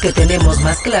 porque tenemos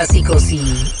más clásicos y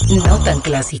no tan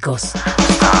clásicos.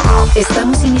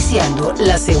 Estamos iniciando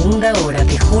la segunda hora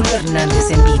de Julio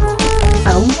Hernández en vivo.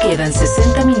 Aún quedan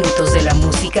 60 minutos de la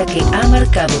música que ha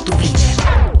marcado tu vida.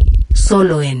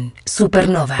 Solo en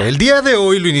Supernova. El día de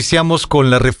hoy lo iniciamos con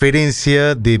la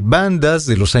referencia de bandas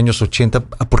de los años 80,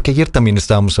 porque ayer también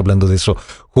estábamos hablando de eso,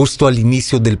 justo al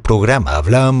inicio del programa.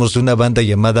 Hablábamos de una banda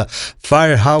llamada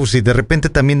Firehouse y de repente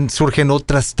también surgen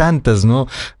otras tantas, ¿no?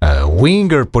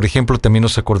 Winger, por ejemplo, también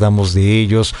nos acordamos de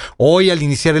ellos. Hoy al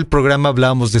iniciar el programa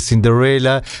hablábamos de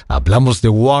Cinderella, hablamos de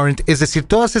Warrant, es decir,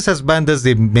 todas esas bandas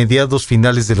de mediados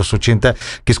finales de los 80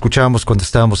 que escuchábamos cuando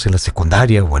estábamos en la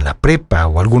secundaria o en la prepa,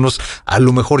 o algunos a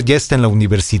lo mejor ya está en la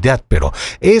universidad, pero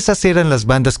esas eran las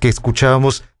bandas que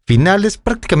escuchábamos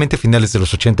prácticamente finales de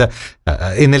los 80.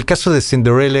 En el caso de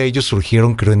Cinderella, ellos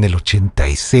surgieron creo en el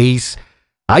 86.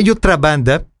 Hay otra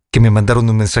banda que me mandaron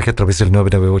un mensaje a través del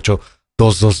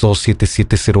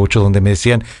 998-222-7708 donde me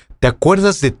decían, ¿te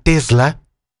acuerdas de Tesla?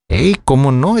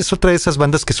 ¿Cómo no? Es otra de esas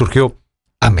bandas que surgió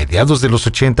a mediados de los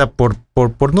 80, por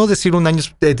no decir un año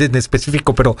en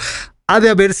específico, pero ha de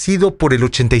haber sido por el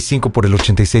 85, por el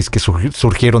 86 que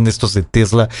surgieron estos de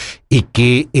Tesla y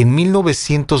que en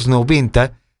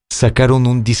 1990 sacaron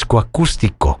un disco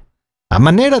acústico a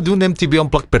manera de un MTV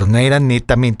Unplugged, pero no era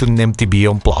netamente un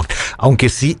MTV Unplugged, aunque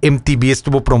sí MTV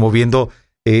estuvo promoviendo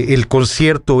el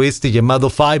concierto llamado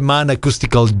Five Man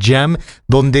Acoustical Jam,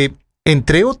 donde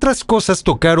entre otras cosas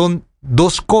tocaron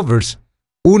dos covers.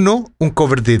 Uno, un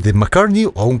cover de McCartney,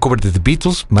 o un cover de The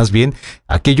Beatles, más bien,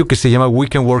 aquello que se llama We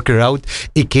Can Work It Out,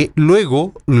 y que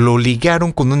luego lo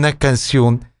ligaron con una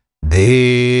canción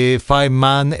de Five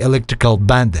Man Electrical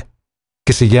Band,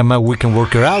 que se llama We Can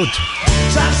Work It Out.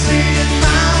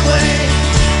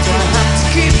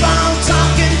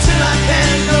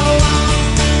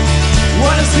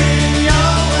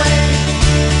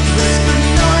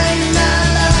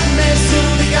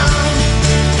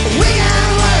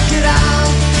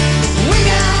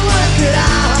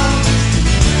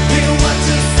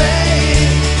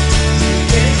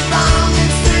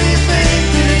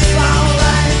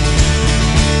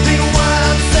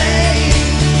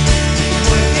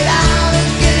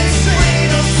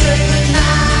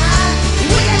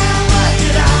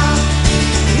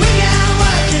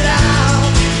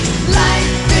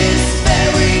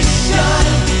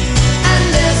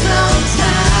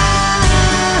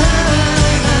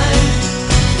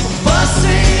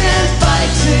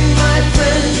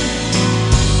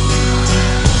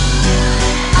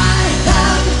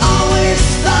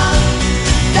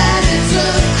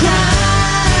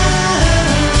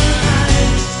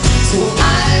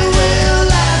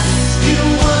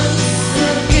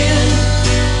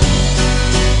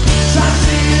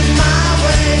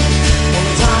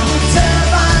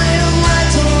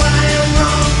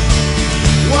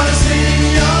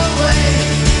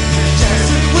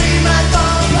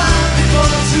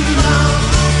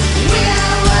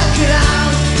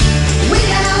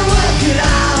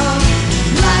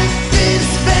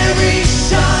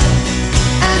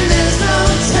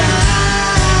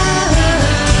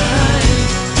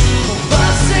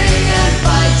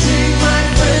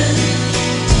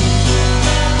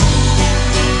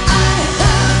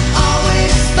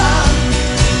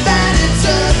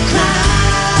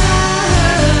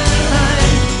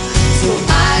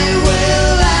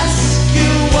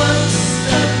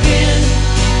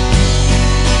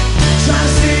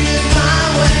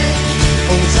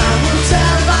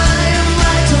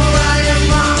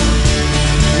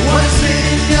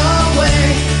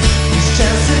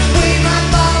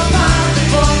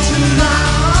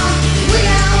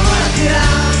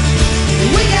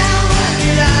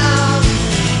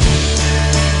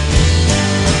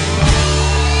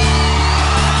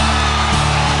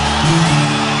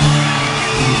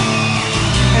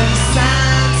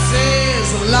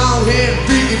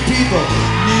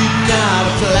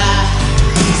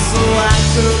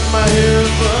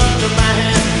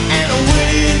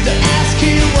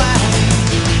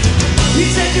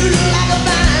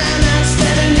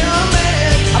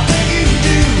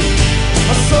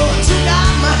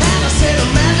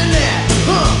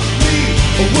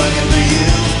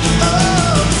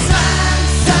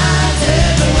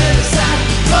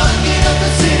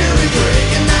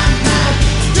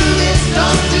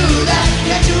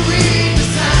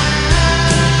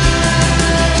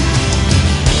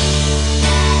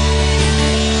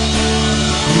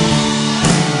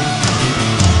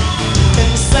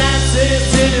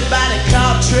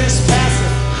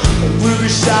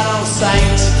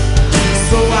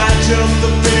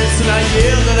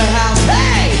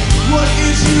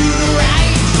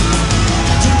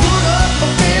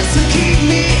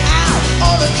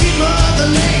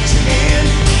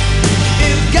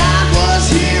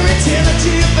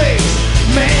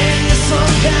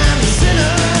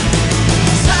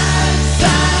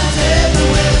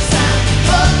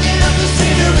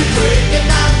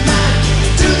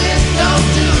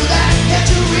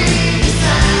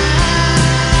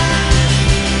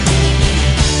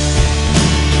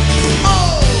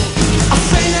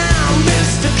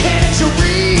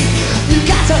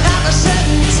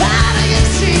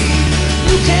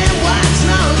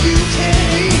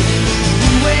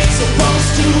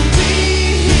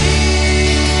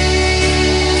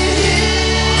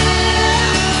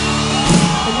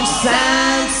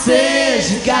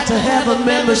 have a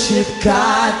membership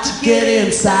card to get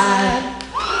inside.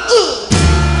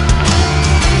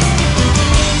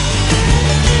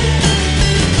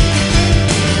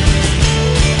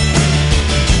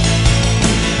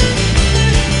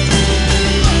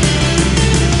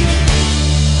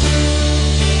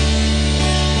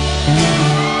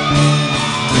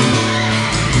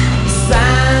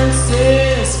 Sign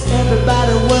says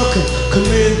everybody welcome. Come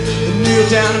in and kneel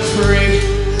down and pray.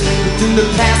 But then they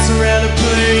pass around and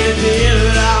play at the end of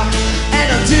it all. And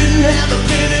I didn't have a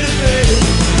penny to pay.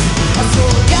 So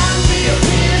I got me a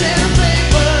pen and a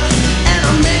paper, and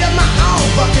I made up my own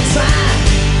fucking sign.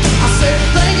 I said,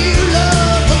 thank you,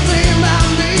 love, for thinking about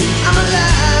me. I'm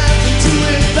alive and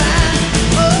doing fine.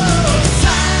 Oh,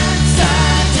 sign,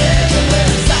 sign,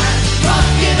 everywhere, sign.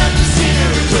 Rocking up the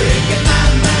scenery, breaking my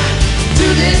mind. Do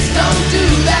this, don't do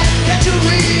that, can't you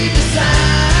read the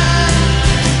sign?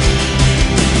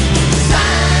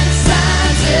 Sign,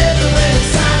 signs everywhere,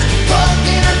 sign.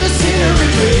 Rocking up the scenery,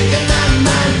 breaking my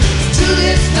mind. Do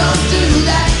this, don't do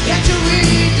that, can't you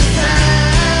read the sign?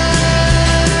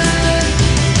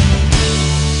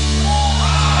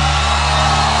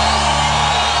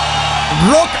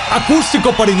 Rock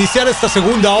acústico para iniciar esta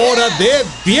segunda hora de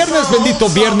Viernes, bendito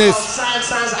Viernes.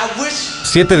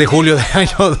 7 de julio del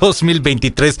año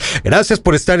 2023. Gracias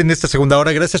por estar en esta segunda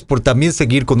hora. Gracias por también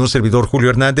seguir con un servidor, Julio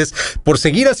Hernández. Por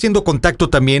seguir haciendo contacto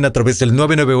también a través del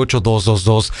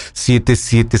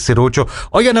 998-222-7708.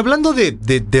 Oigan, hablando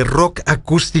de rock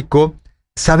acústico,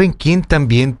 ¿saben quién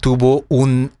también tuvo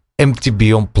un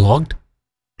MTV Unplugged?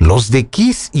 Los de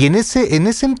Kiss. Y en ese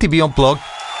MTV Unplugged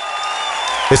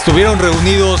estuvieron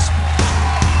reunidos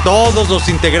todos los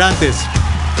integrantes.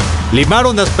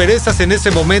 Limaron las perezas en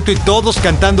ese momento y todos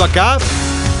cantando acá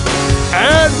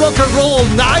en Rock and Roll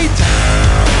Night.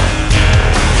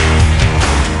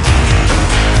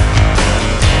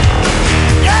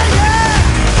 Yeah, yeah.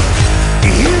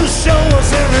 You show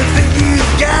us everything you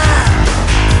got.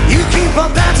 You keep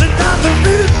on dancing on the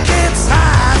roof gets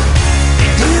high.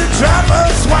 You drive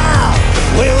us wild,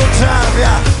 we'll drive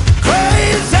ya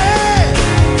crazy.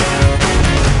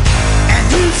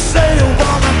 And you say you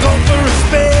wanna go for a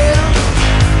spin.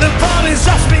 The party's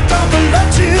just begun to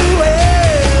let you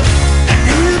in. And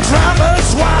you drive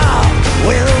us wild,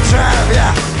 we'll drive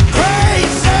ya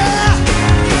crazy.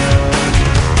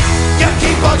 You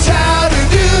keep on shouting,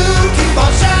 you keep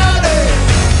on shouting.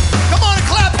 Come on and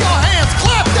clap your hands,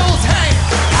 clap those hands.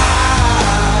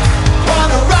 I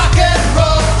wanna rock and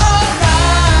roll all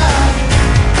night.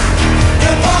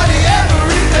 And party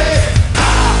every day.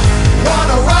 I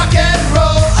wanna rock and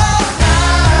roll all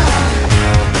night.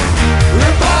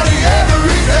 And party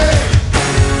every day.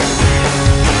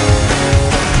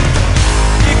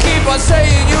 You keep on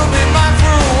saying you'll be mine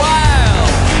for a while.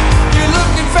 You're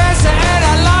looking fancy and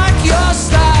I like your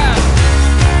style.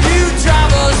 You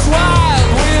drive us wild,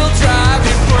 we'll drive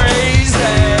you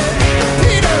crazy.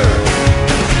 Peter,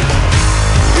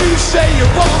 you say you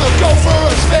wanna go for a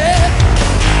spin.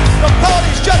 The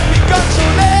party's just begun, so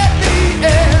let me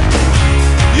in.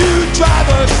 You drive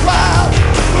us wild,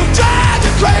 we'll drive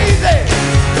you crazy.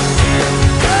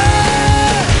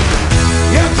 Yeah.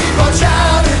 You keep on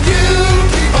shouting, you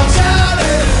keep on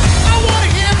shouting. I wanna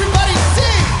hear everybody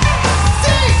sing,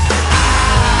 sing. I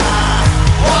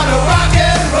wanna rock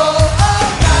and roll all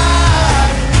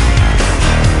night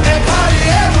and party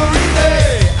every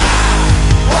day. I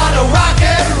wanna rock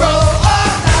and roll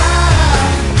all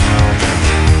night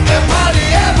and party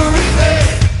every day.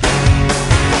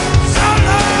 So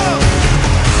long.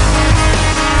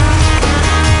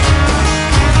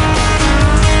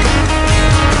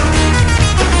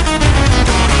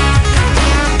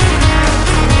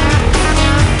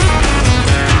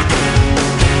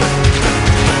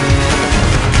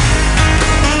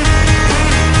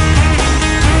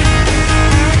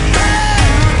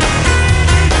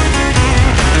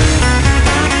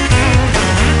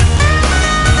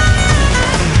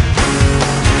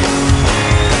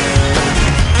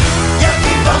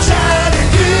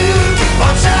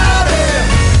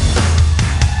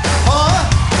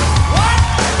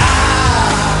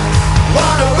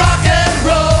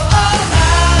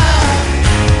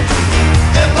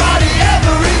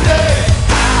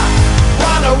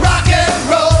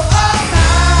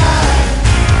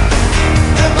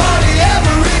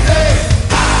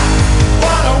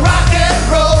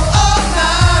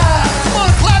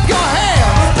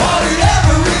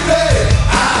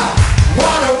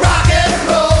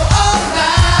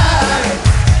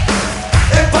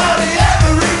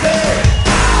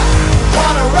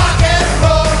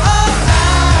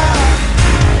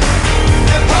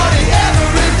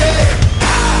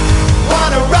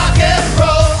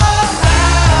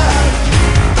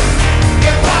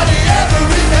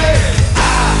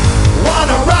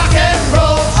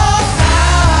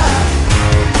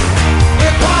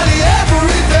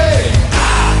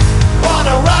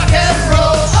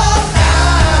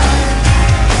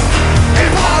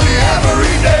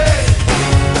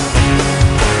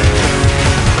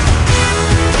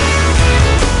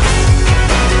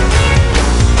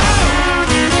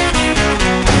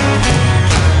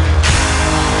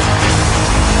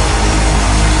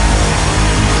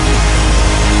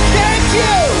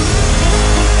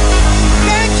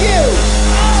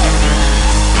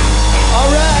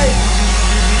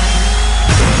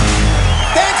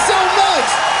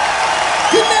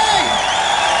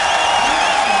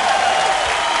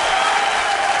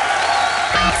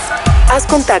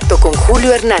 contacto con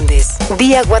Julio Hernández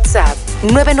vía WhatsApp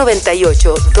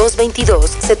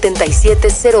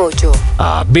 998-222-7708.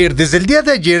 A ver, desde el día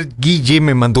de ayer, Guille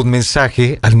me mandó un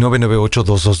mensaje al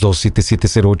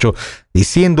 998-222-7708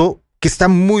 diciendo que está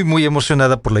muy, muy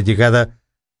emocionada por la llegada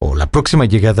o la próxima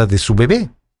llegada de su bebé.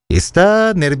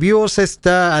 Está nerviosa,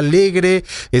 está alegre,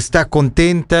 está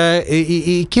contenta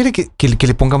y quiere que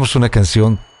le pongamos una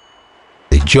canción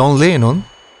de John Lennon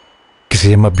que se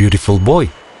llama Beautiful Boy.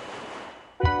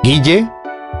 Guille,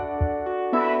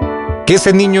 que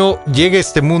ese niño llegue a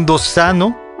este mundo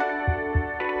sano,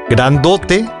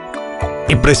 grandote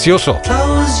y precioso.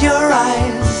 Close your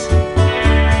eyes.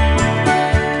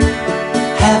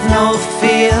 Have no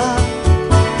fear.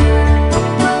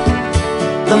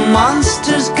 The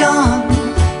monster's gone.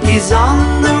 He's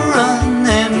on the run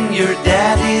and your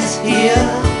daddy's here.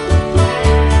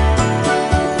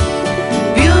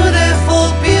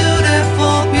 Beautiful,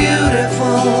 beautiful,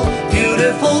 beautiful,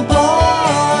 beautiful boy.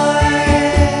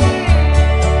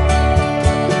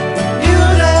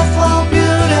 Beautiful,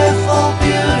 beautiful,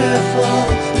 beautiful,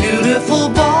 beautiful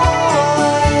boy.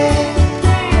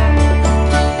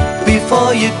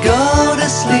 Before you go to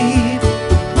sleep,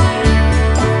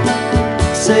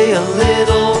 say a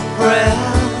little prayer.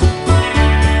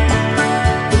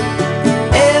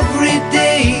 Every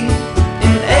day,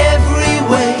 in every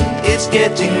way, it's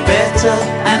getting better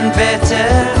and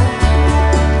better.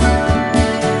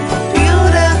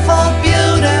 Beautiful,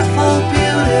 beautiful,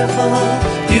 beautiful,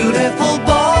 beautiful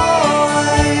boy.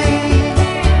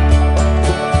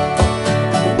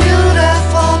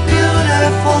 Beautiful,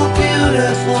 beautiful,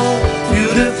 beautiful,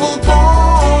 beautiful boy.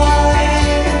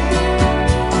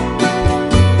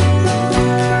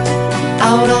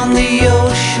 Out on the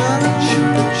ocean,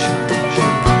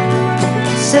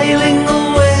 sailing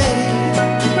away.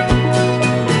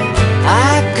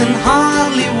 I can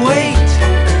hardly wait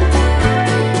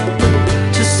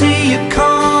to see you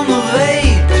come of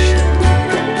age.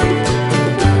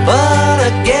 But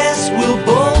I guess we'll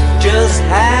both just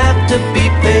have to be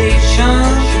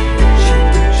patient,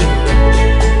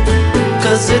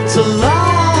 'cause it's a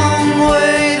long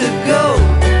way to go,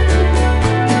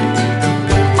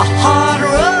 a hard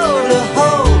road to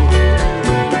hoe.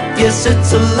 Yes,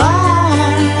 it's a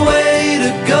long way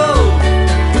to go,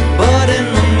 but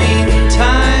in the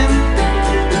meantime,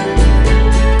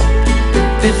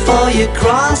 before you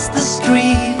cross the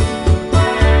street,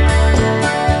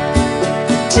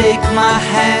 take my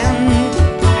hand.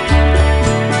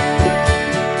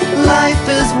 Life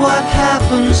is what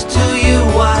happens to you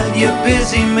while you're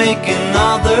busy making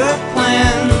other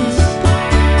plans.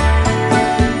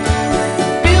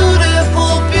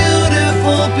 Beautiful,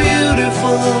 beautiful,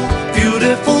 beautiful,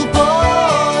 beautiful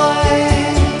boy.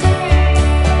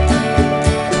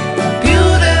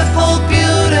 Beautiful,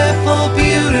 beautiful,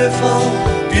 beautiful,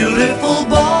 beautiful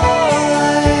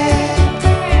boy.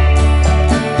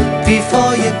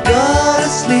 Before you go to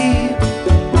sleep,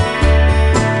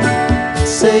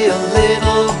 say a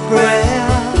little prayer.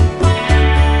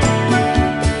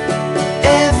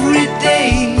 Every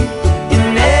day,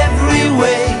 in every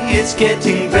way, it's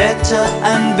getting better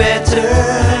and better.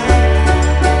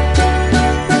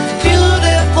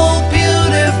 Beautiful,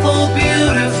 beautiful,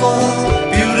 beautiful,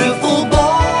 beautiful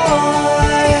boy.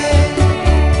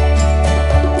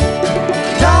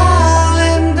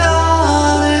 Darling,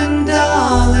 darling,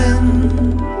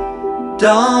 darling,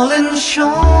 darling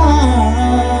Sean.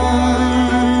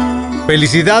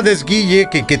 Felicidades, Guille,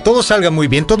 que todo salga muy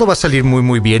bien, todo va a salir muy,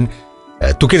 muy bien.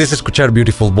 ¿Tú quieres escuchar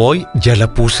Beautiful Boy? Ya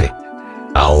la puse.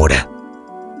 Ahora,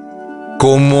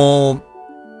 como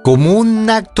un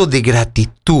acto de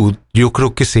gratitud, yo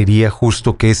creo que sería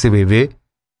justo que ese bebé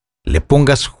le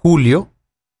pongas Julio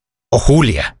o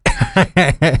Julia.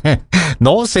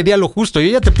 No, sería lo justo.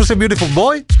 Yo ya te puse Beautiful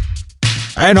Boy.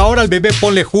 Bueno, ahora al bebé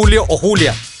ponle Julio o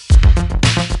Julia.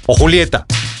 O Julieta.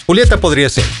 Julieta podría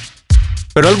ser.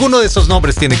 Pero alguno de esos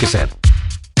nombres tiene que ser.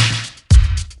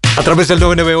 A través del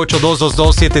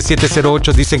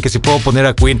 998-222-7708 dicen que si puedo poner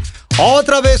a Queen.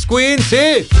 ¡Otra vez Queen!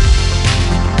 ¡Sí!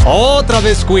 ¡Otra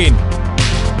vez Queen!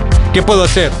 ¿Qué puedo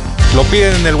hacer? ¿Lo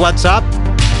piden en el WhatsApp?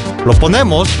 ¿Lo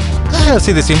ponemos?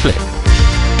 Así de simple.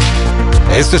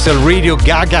 Esto es el Radio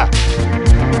Gaga.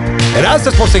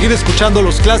 Gracias por seguir escuchando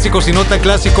los clásicos y no tan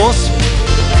clásicos.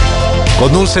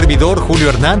 Con un servidor, Julio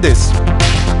Hernández.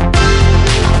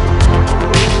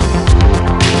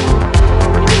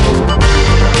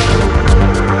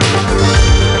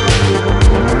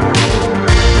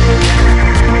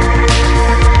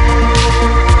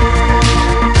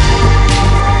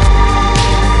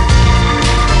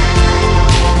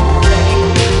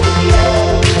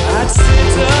 I'd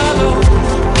sit alone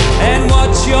and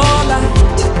watch your light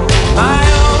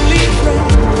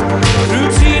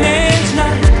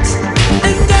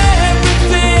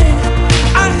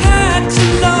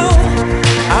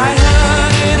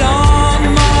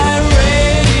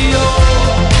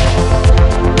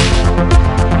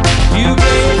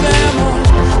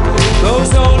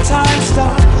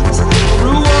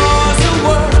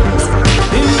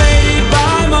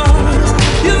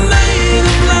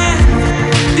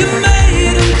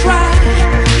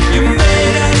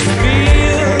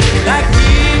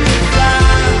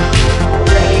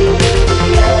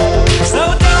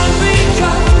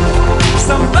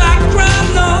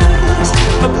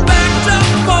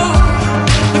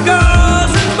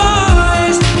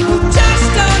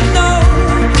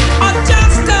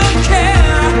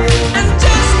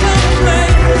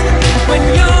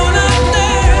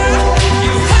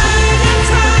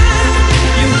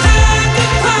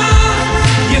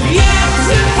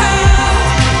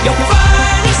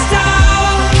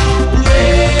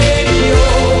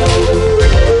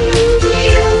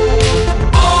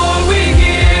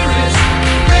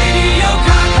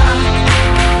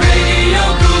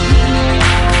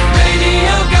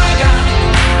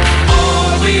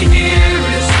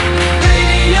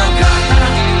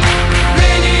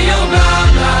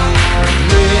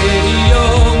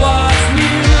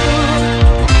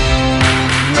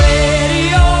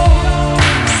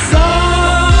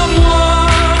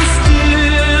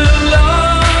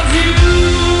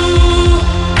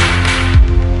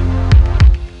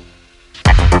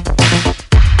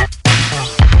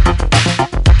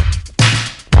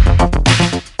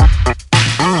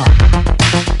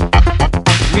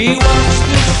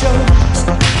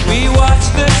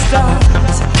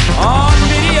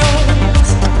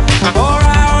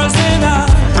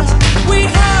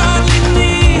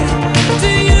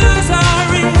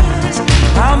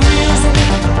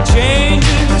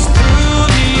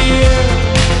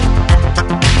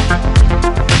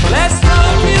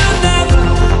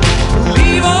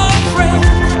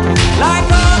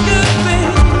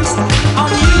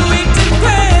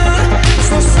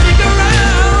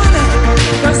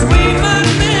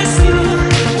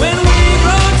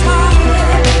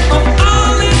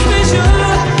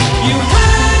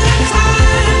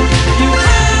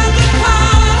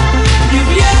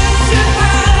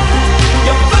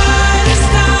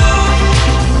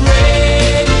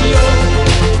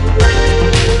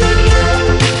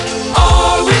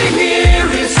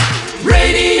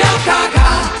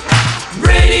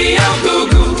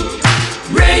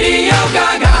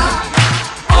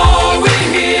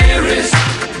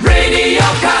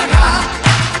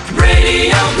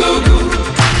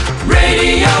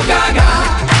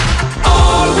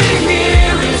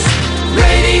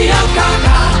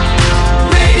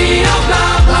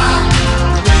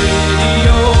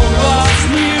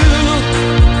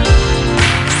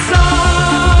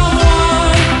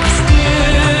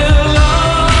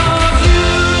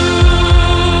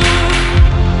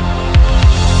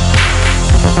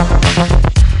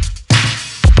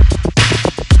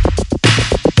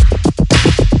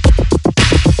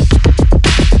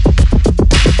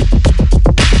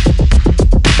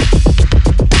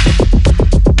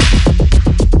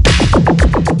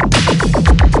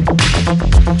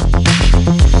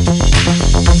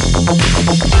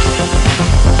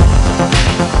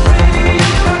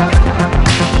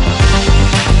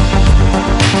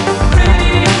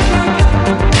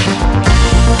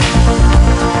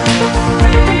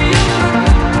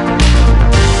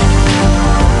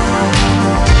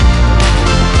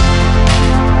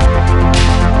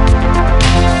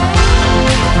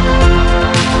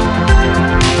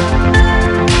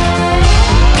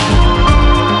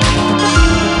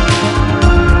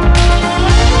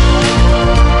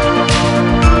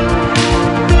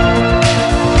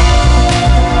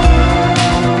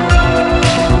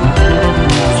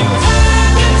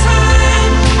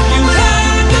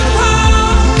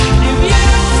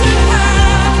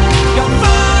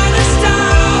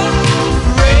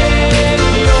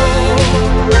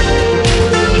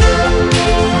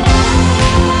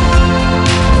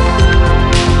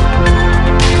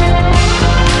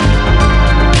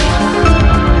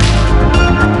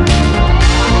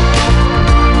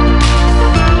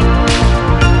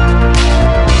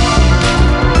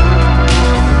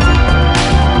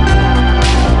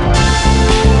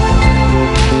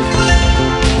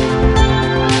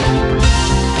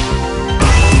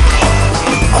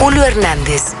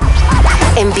Hernández.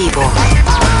 En vivo.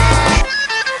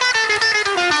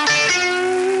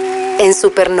 En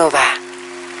Supernova.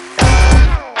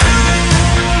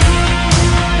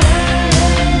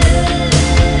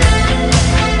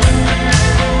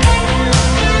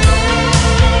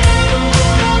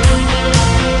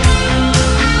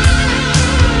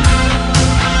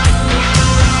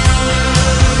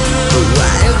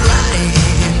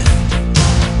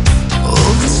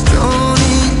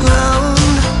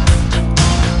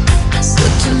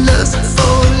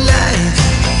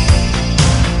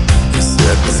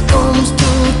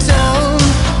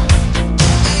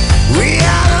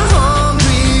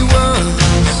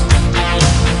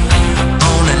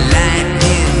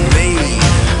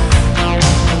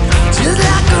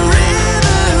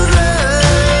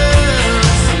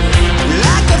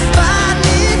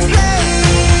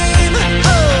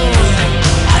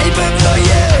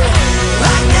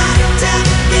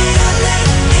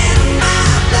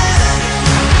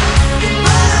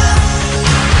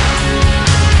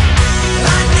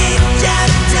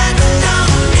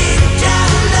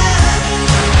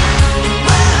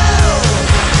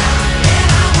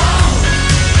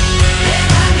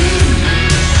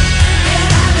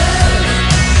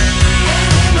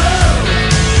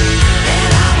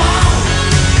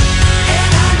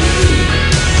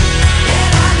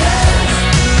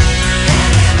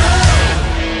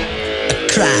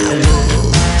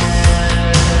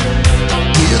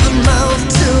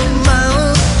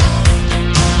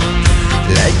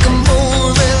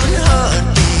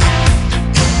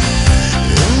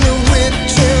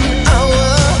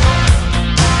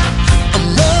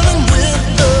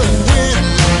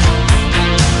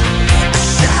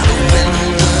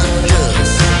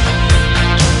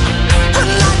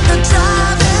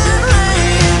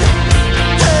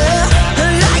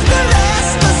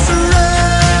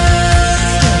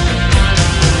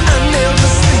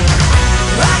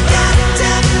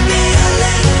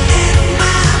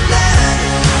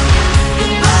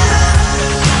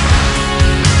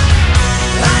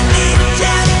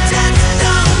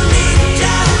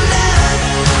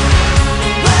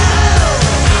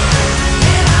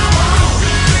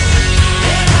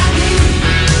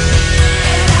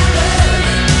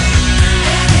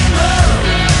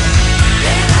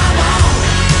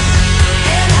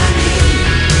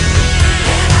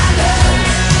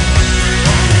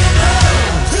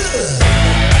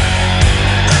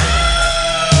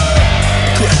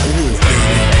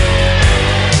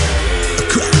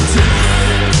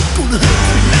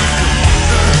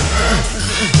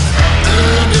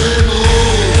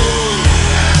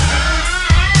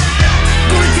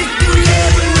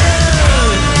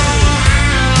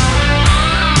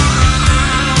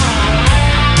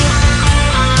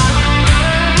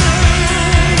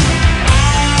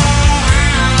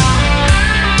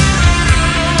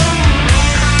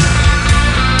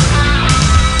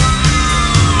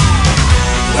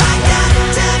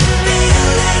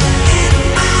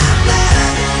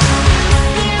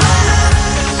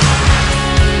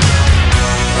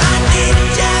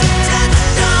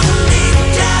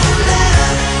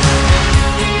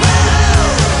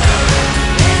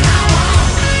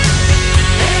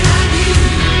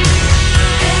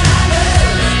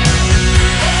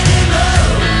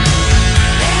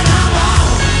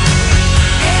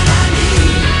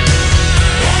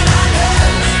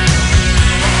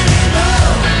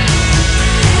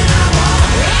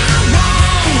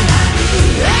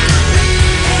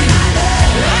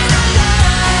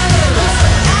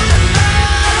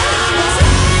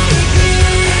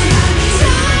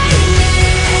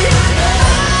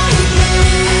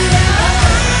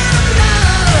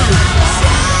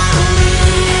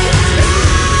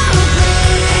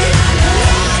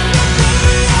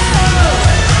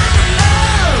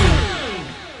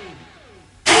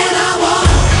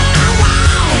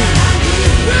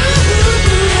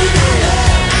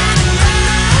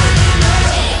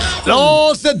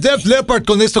 Los de Def Leppard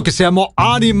con esto que se llamó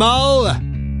Animal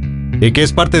y que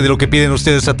es parte de lo que piden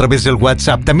ustedes a través del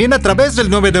WhatsApp. También a través del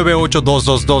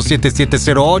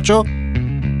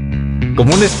 998-222-7708.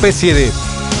 Como una especie de...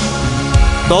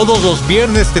 Todos los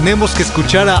viernes tenemos que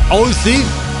escuchar a Ozzy.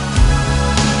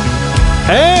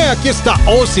 Aquí está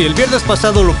Ozzy. El viernes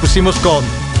pasado lo pusimos con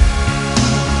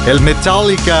el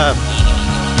Metallica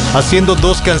haciendo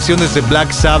 2 canciones de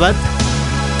Black Sabbath.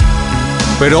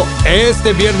 Pero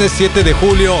este viernes 7 de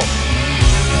julio,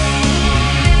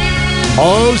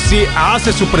 Ozzy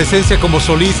hace su presencia como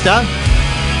solista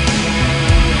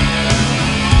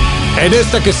en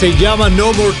esta que se llama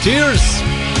No More Tears.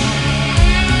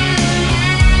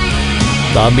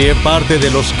 También parte de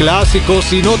los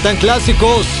clásicos y no tan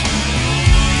clásicos.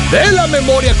 de la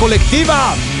memoria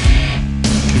colectiva.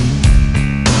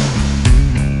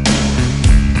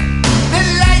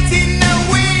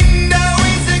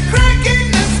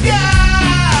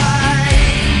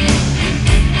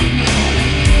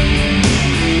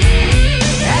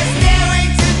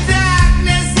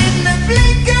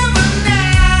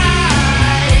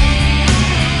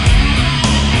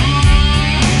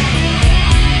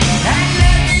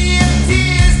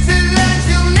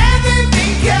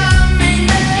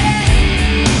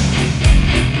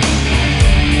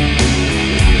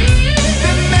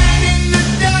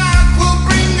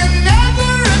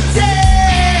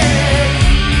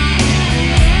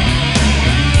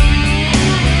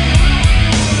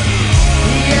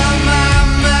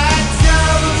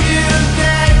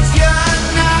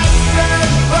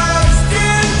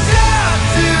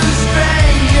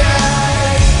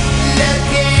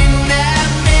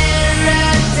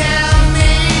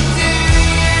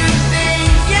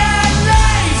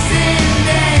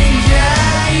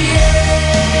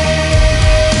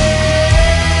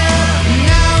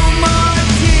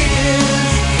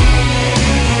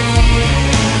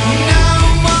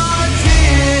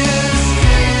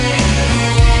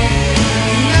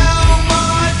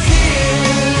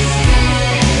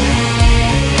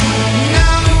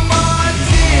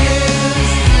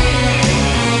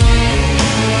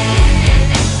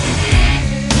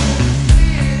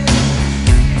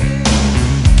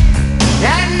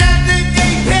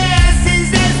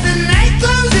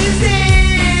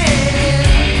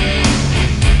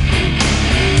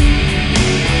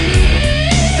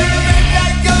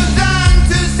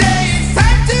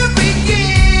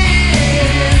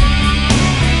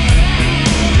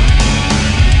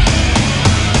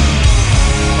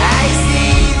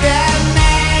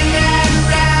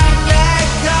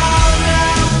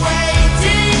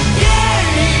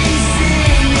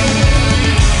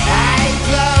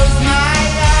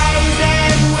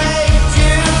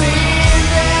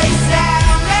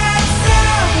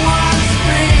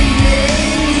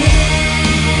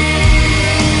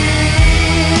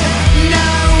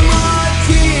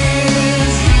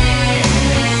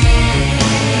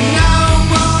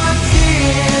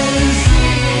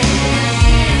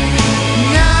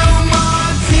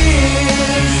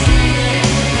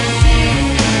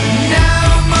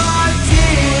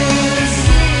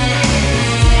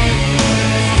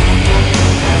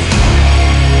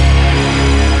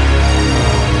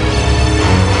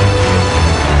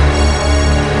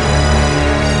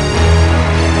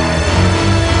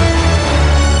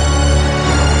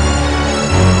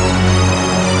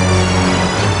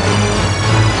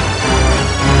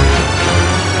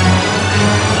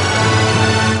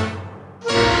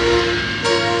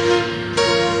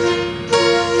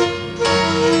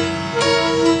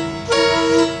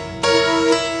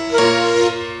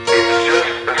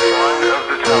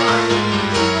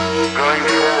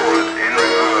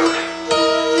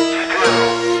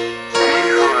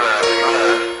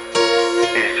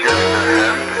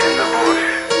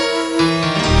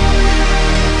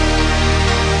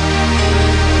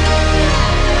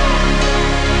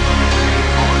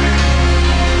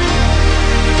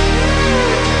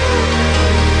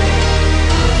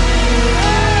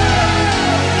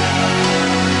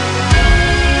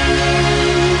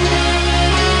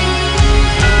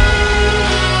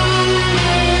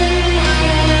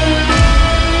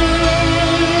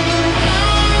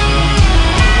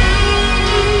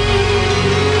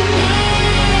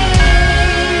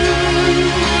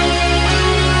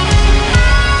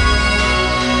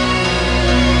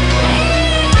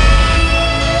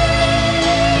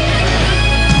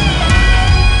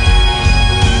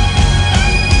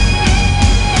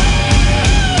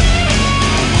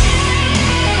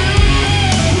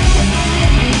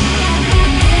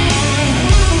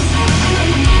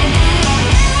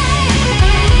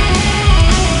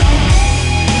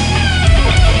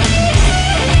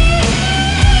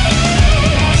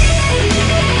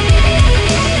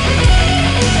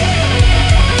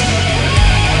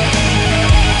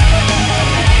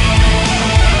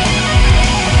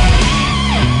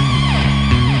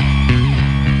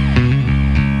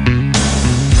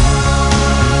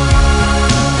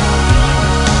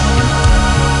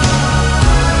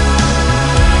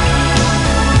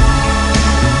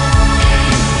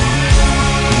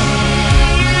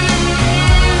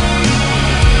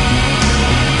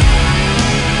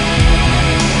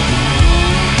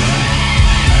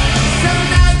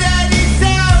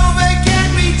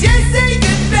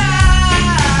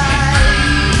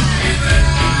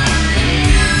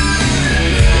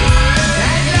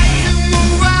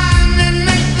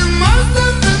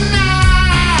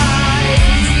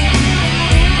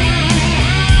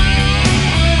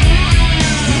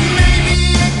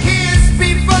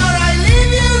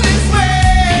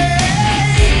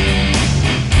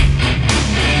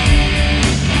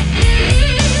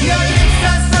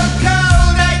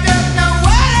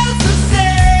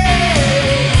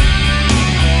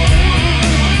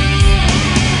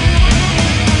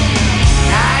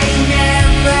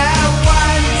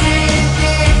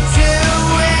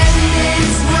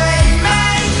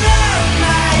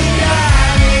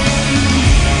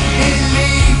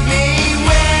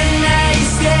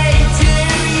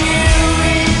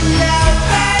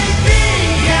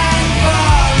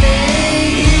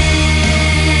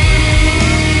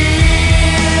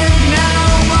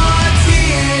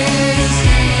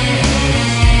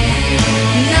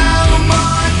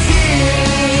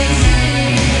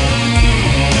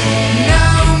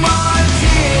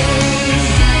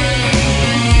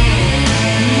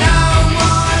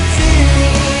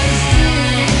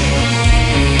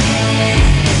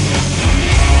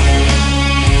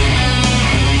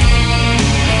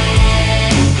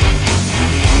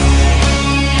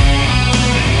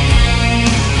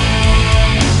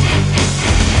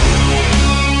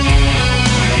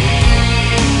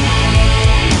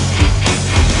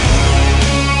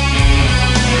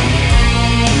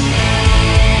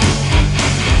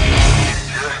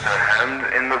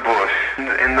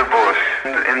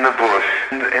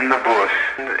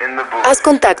 Haz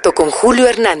contacto con Julio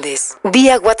Hernández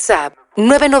vía WhatsApp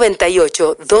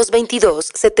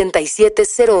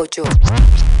 998-222-7708.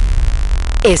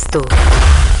 Esto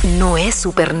no es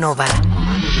Supernova.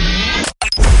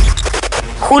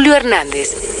 Julio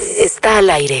Hernández está al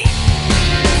aire.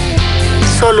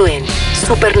 Solo en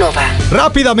Supernova.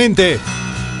 Rápidamente.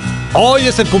 Hoy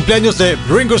es el cumpleaños de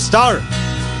Ringo Starr.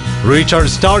 Richard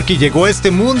Starkey llegó a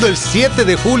este mundo el 7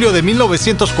 de julio de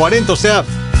 1940, o sea,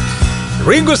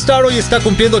 Ringo Starr hoy está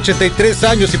cumpliendo 83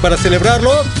 años y para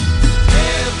celebrarlo,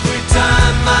 Every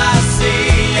time I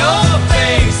see your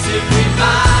face, it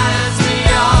reminds me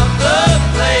of the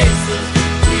places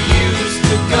we used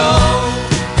to go.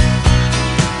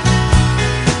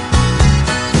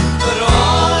 But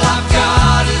all I've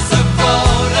got is a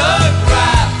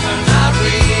photograph, and I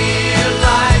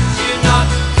realize you're not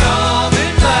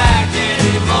coming back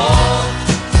anymore.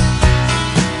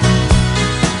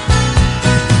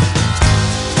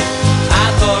 I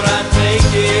thought I'd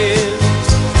make it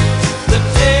the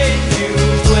day you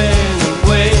went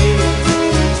away,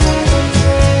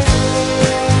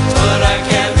 but I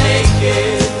can't make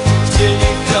it till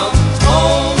you come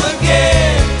home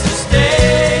again to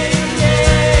stay.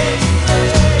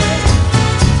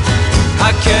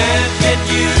 I can't get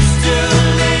used to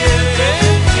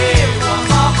living here while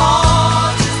my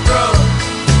heart is broke.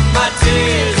 My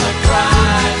tears are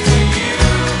crying for you.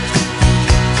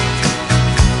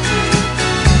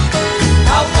 I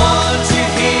want you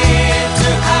here to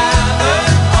have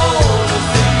an hold as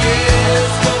the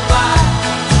years go by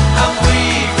and we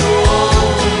grow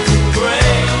old and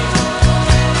gray.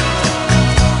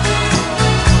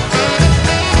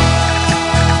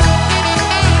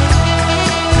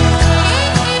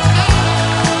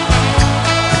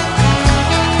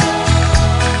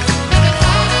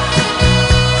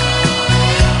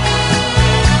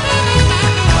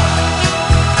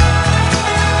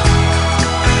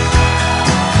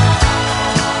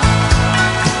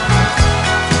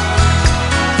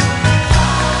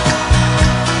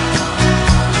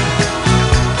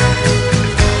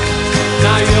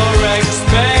 Now you're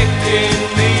expecting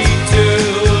me to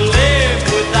live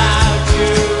without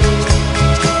you,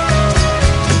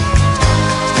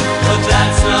 but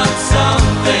that's not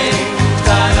something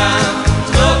that I'm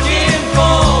looking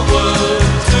forward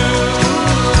to.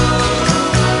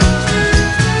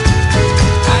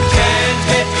 I can't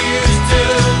get used to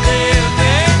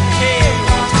living here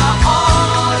while my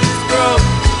heart is broke.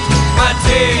 My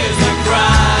tears are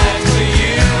crying for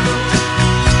you.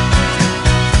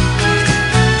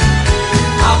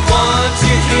 I want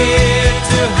you here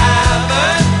to have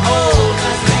an hold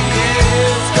as the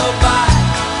years go by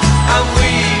and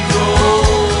we grow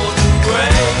old and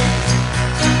gray.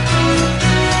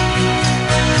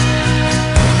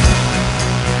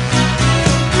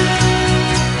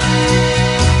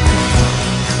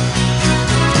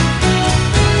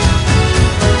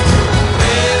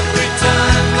 Every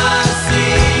time I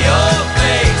see your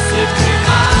face, it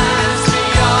reminds me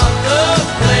of the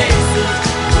places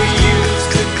we used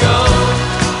to go.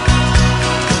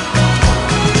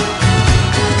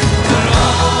 But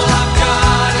all I've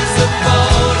got is a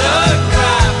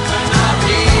photograph, and I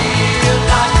realize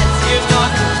you're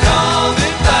not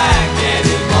coming back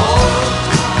anymore.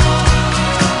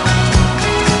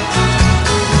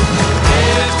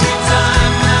 Every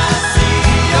time I see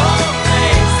your face, it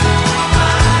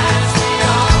reminds me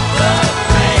of the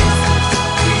places we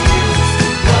used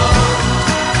to go.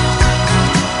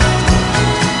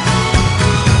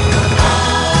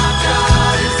 All I've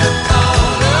got is a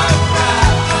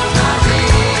photograph, and I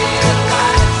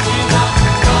realize you're not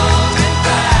coming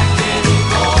back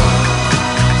anymore.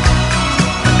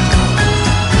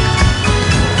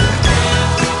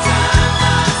 Every time I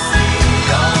see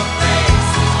your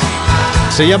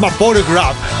face, se llama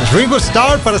Photograph. Ringo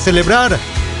Starr para celebrar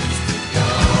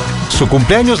su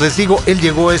cumpleaños, les digo, él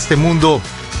llegó a este mundo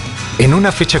en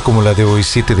una fecha como la de hoy,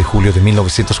 7 de julio de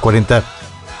 1940.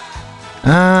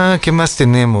 ¿Qué más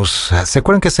tenemos? ¿Se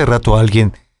acuerdan que hace rato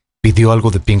alguien pidió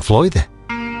algo de Pink Floyd?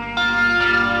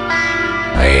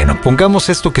 Bueno, pongamos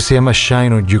esto que se llama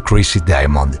Shine on You Crazy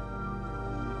Diamond.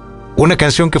 Una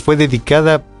canción que fue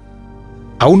dedicada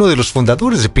a uno de los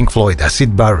fundadores de Pink Floyd, a Syd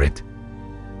Barrett,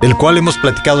 del cual hemos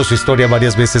platicado su historia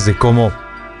varias veces de cómo,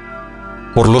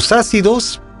 por los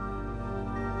ácidos,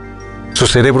 su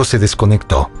cerebro se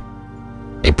desconectó.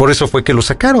 Y por eso fue que lo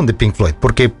sacaron de Pink Floyd,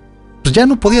 porque pues, ya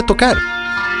no podía tocar.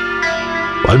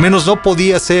 O al menos no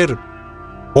podía hacer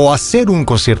o hacer un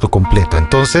concierto completo.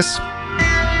 Entonces,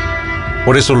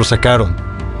 por eso lo sacaron.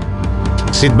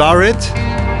 Syd Barrett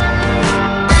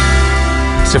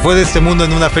Se fue de este mundo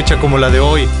en una fecha como la de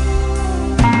hoy,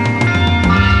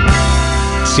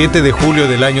 7 de julio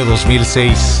del año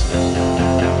 2006.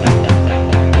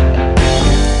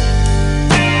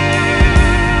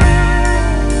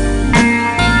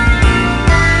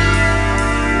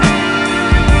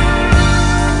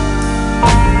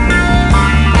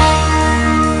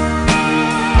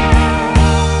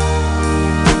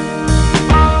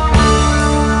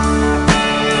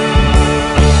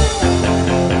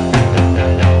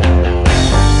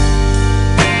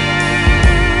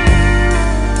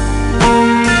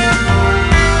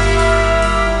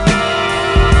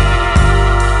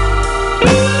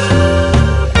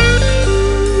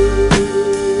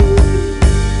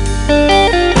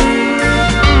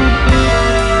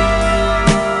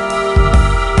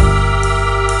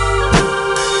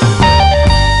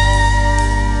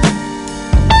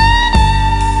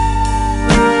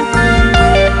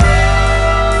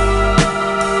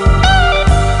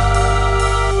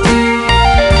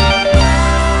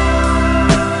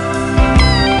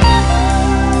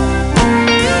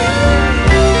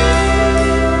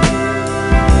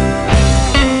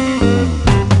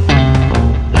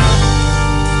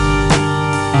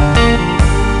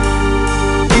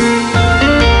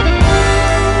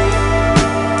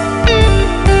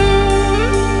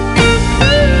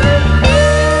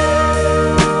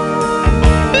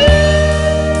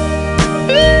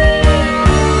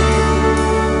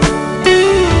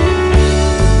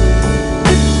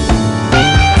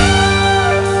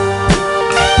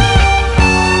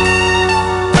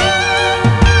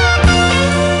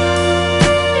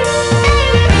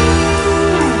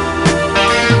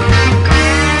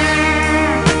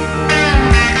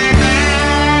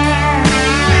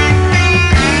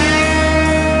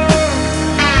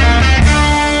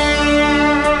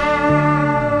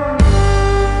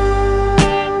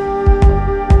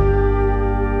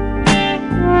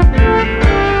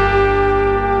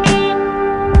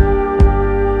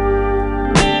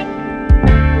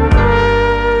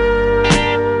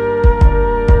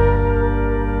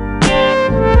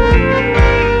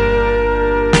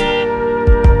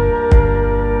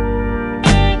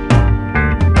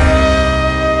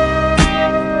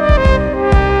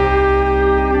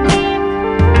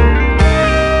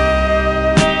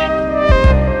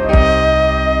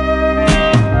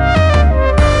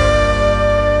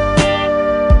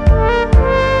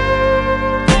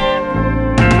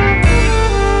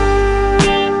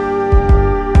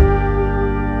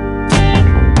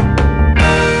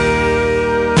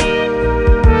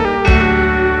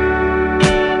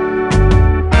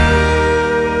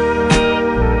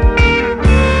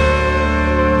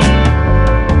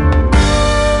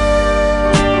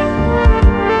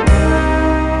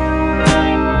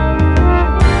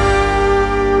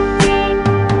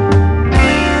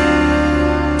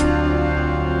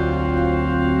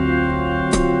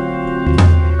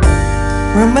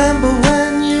 Remember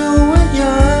when you were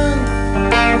young,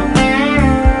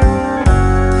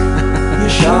 you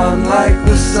shone like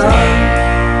the sun.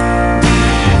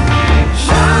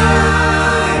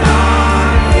 Shine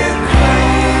on, you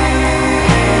crazy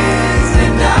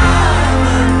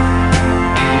diamond.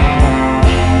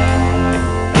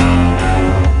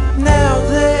 Now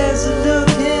there's a look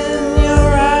in your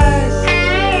eyes,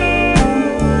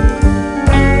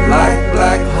 like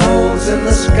black holes in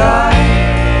the sky.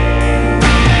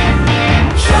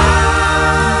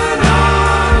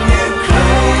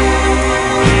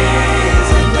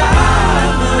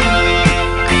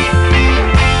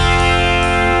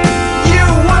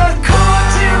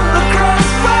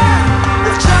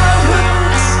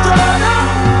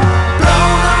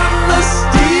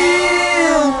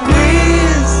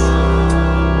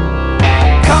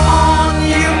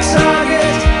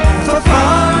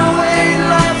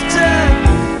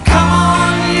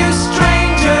 You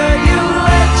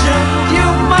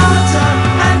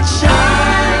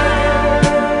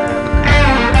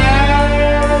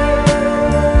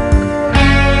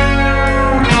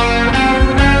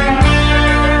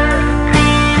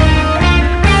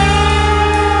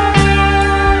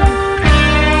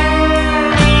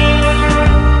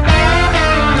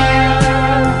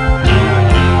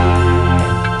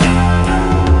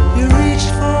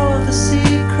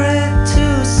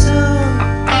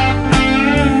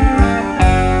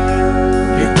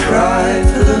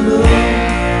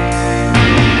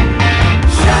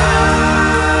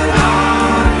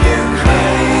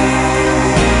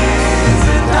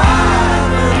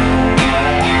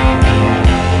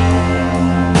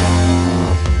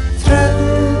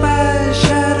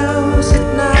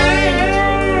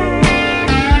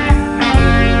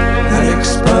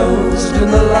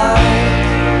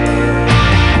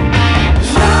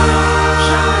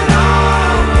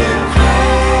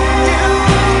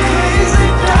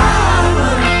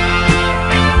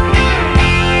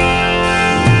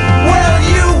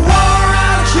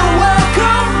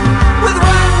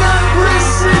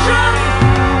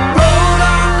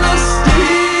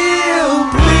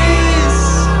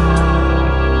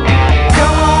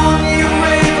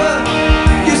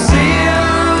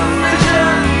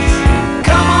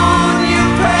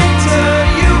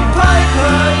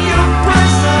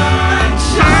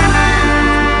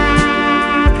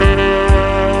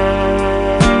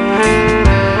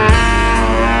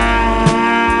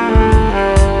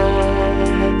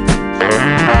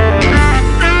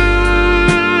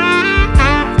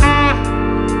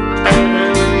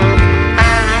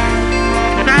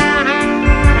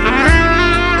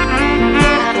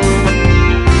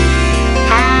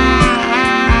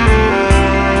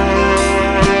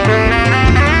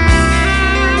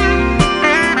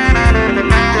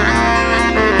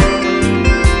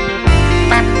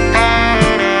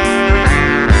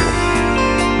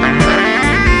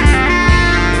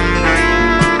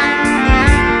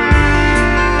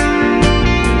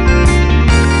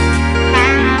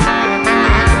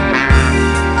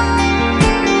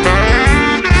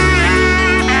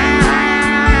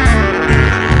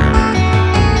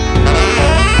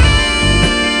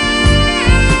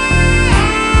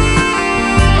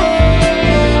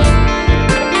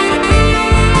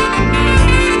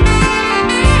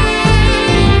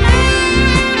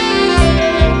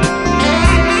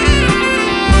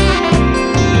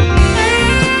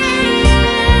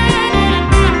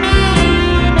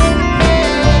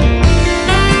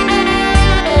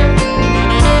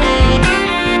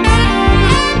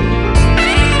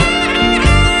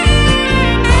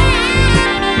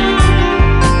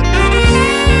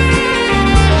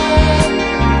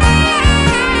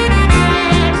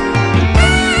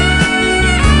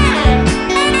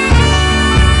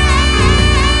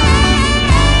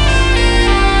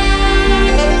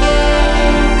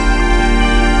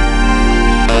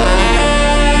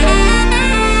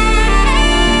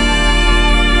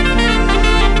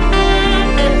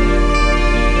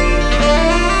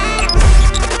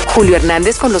Julio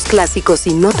Hernández con los clásicos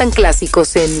y no tan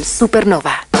clásicos en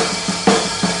Supernova.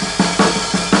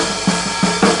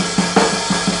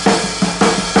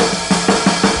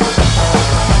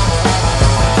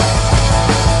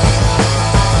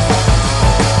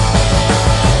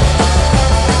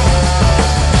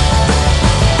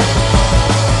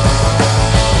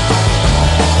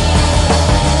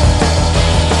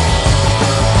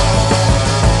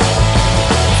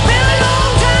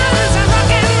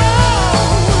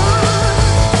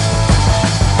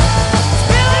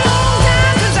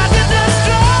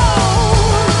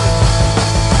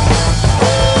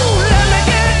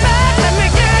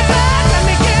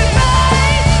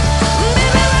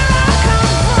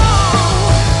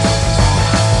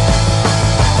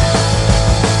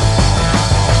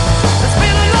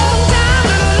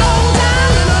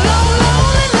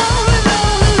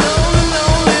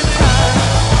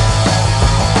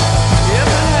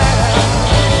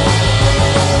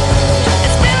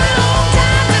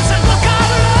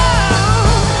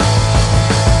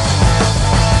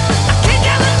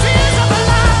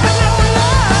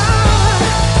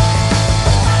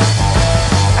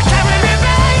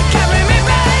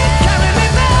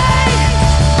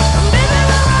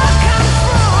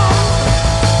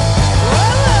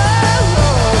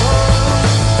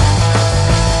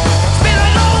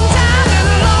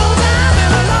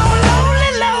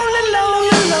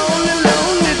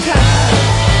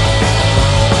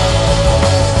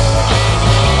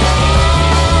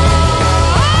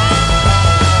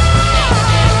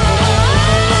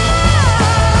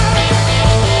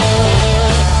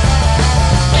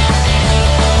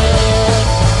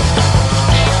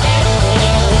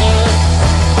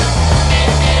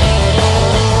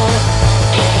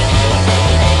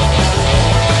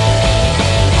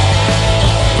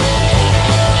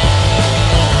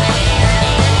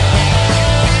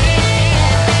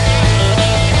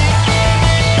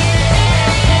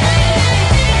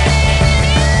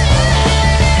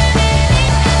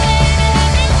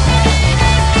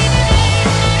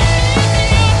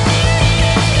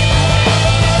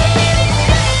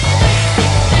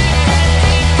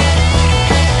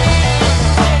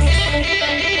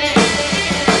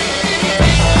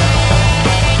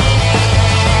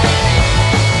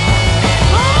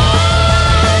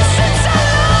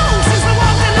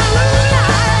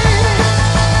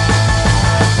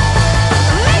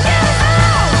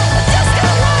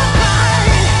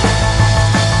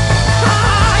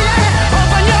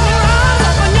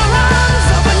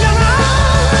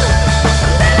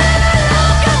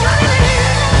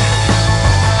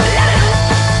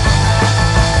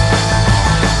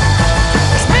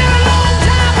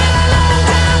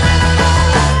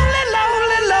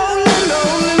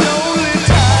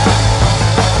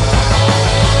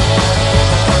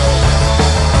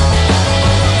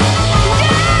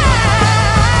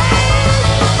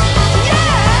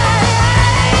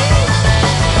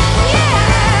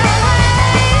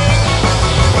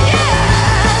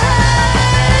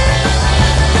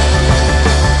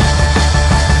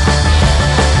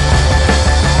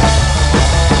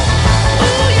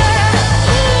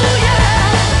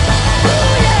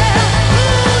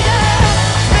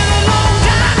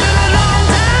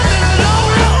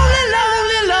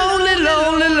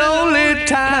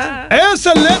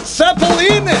 Led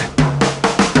Zeppelin.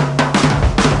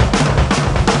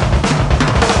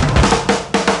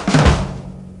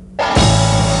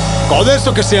 Con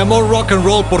esto que se llamó rock and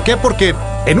roll. ¿Por qué? Porque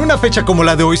en una fecha como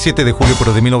la de hoy, 7 de julio,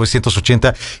 pero de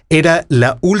 1980, era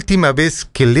la última vez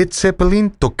que Led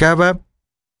Zeppelin tocaba,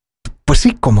 pues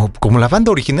sí, como la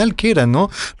banda original que era, ¿no?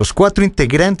 Los 4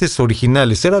 integrantes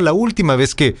originales. Era la última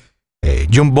vez que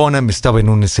John Bonham estaba en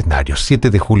un escenario,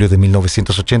 7 de julio de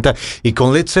 1980, y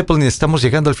con Led Zeppelin estamos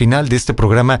llegando al final de este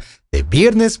programa de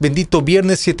viernes, bendito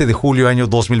viernes, 7 de julio, año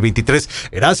 2023.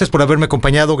 Gracias por haberme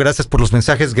acompañado, gracias por los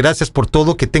mensajes, gracias por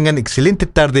todo, que tengan excelente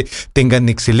tarde, tengan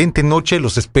excelente noche,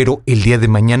 los espero el día de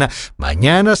mañana.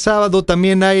 Mañana sábado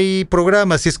también hay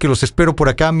programa, así es que los espero por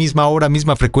acá, misma hora,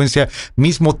 misma frecuencia,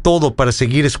 mismo todo, para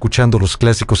seguir escuchando los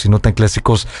clásicos y no tan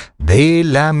clásicos de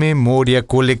la memoria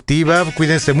colectiva.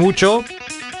 Cuídense mucho.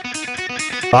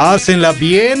 Pásenla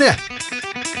bien.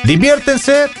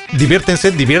 Diviértanse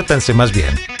más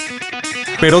bien.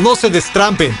 Pero no se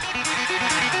destrampen.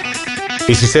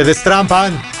 Y si se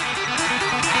destrampan,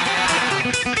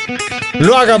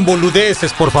 no hagan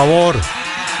boludeces, por favor.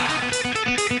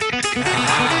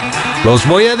 Los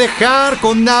voy a dejar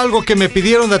con algo que me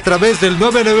pidieron a través del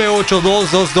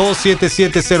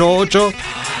 998-222-7708.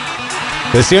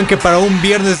 Decían que para un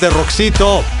viernes de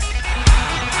rockcito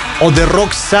o de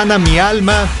rock sana mi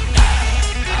alma,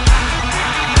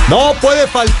 no puede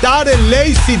faltar el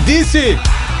Lazy Dizzy.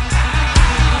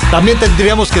 También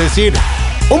tendríamos que decir,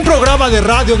 un programa de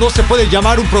radio no se puede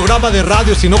llamar un programa de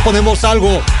radio si no ponemos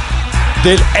algo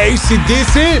del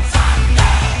AC/DC.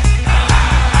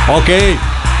 Ok.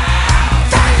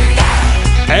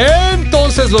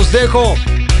 Entonces los dejo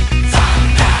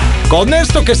con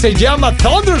esto que se llama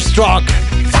Thunderstruck.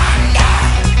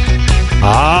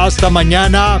 Hasta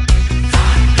mañana.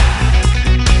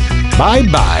 Bye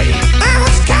bye. I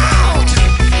was caught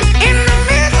in the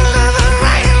middle of a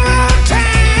railroad track.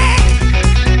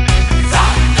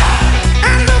 I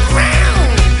looked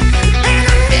round and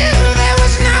I knew there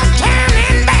was no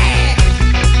turning back.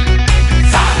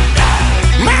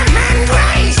 My mind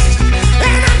raced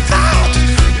and I thought,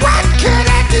 what could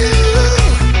I do?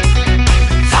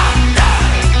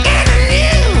 And I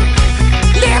knew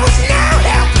there was no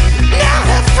help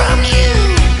from you.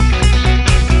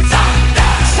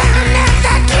 Sound of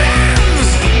the drums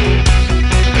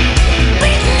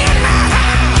beating in my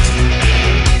heart.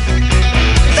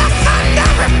 The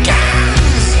thunder of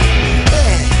guns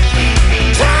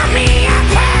tore me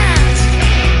apart.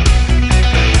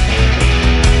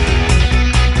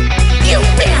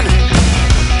 You've been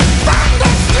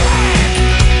thunderstruck.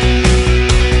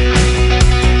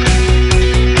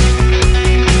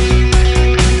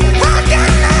 Walked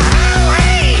down the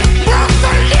highway, broke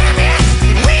the limit,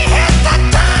 we hit the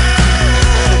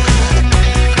dawn.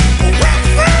 Went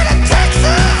through to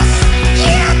Texas,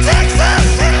 yeah, Texas,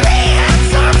 and we had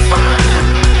some fun.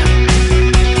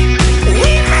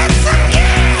 We met some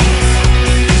guys,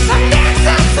 some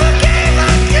dancers who gave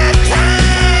us good time.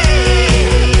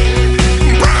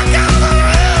 Broke all the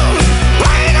rules,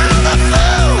 played all the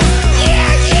fools,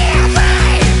 yeah,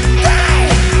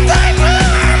 they blew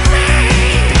our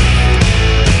mind.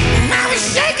 I was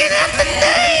shaking at the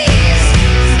knees.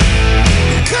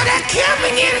 Could I come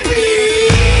again,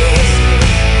 please?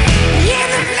 Yeah,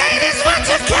 the ladies were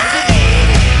too kind.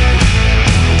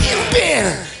 You've been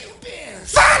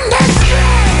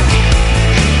thunderstruck.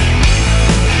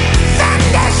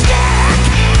 Thunderstruck.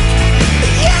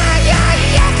 Yeah,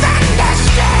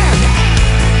 thunderstruck.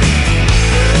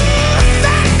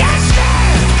 Thunderstruck.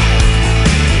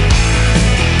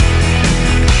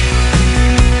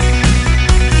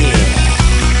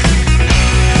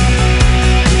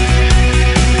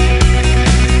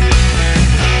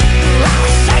 I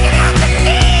was shaking at the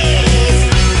knees.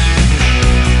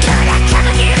 Could I come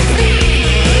again, please?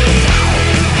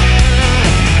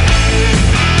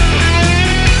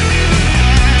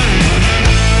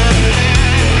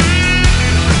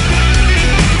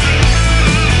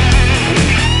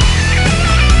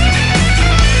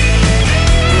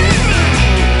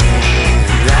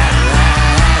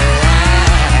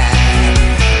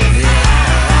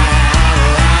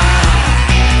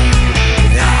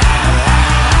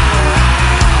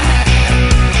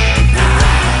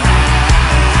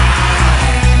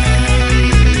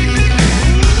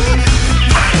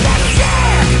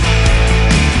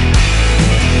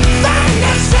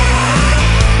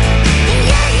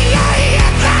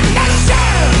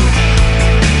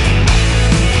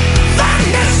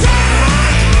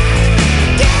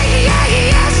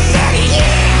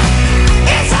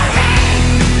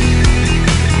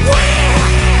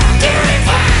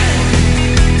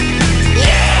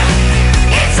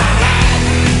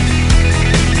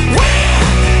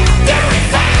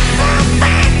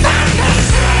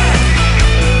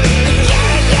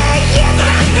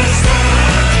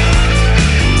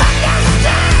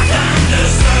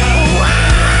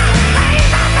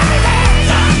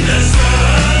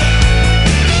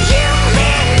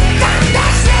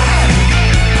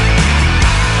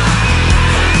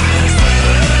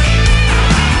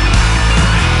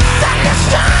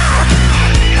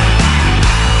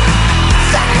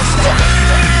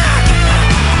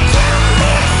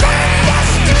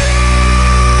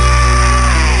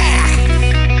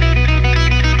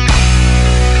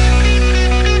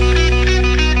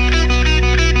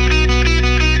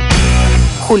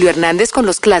 Julio Hernández con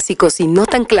los clásicos y no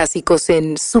tan clásicos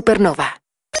en Supernova.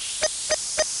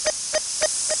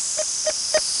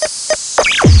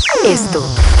 Esto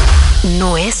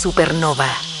no es Supernova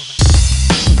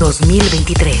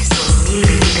 2023.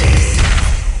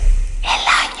 El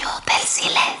año del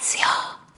silencio.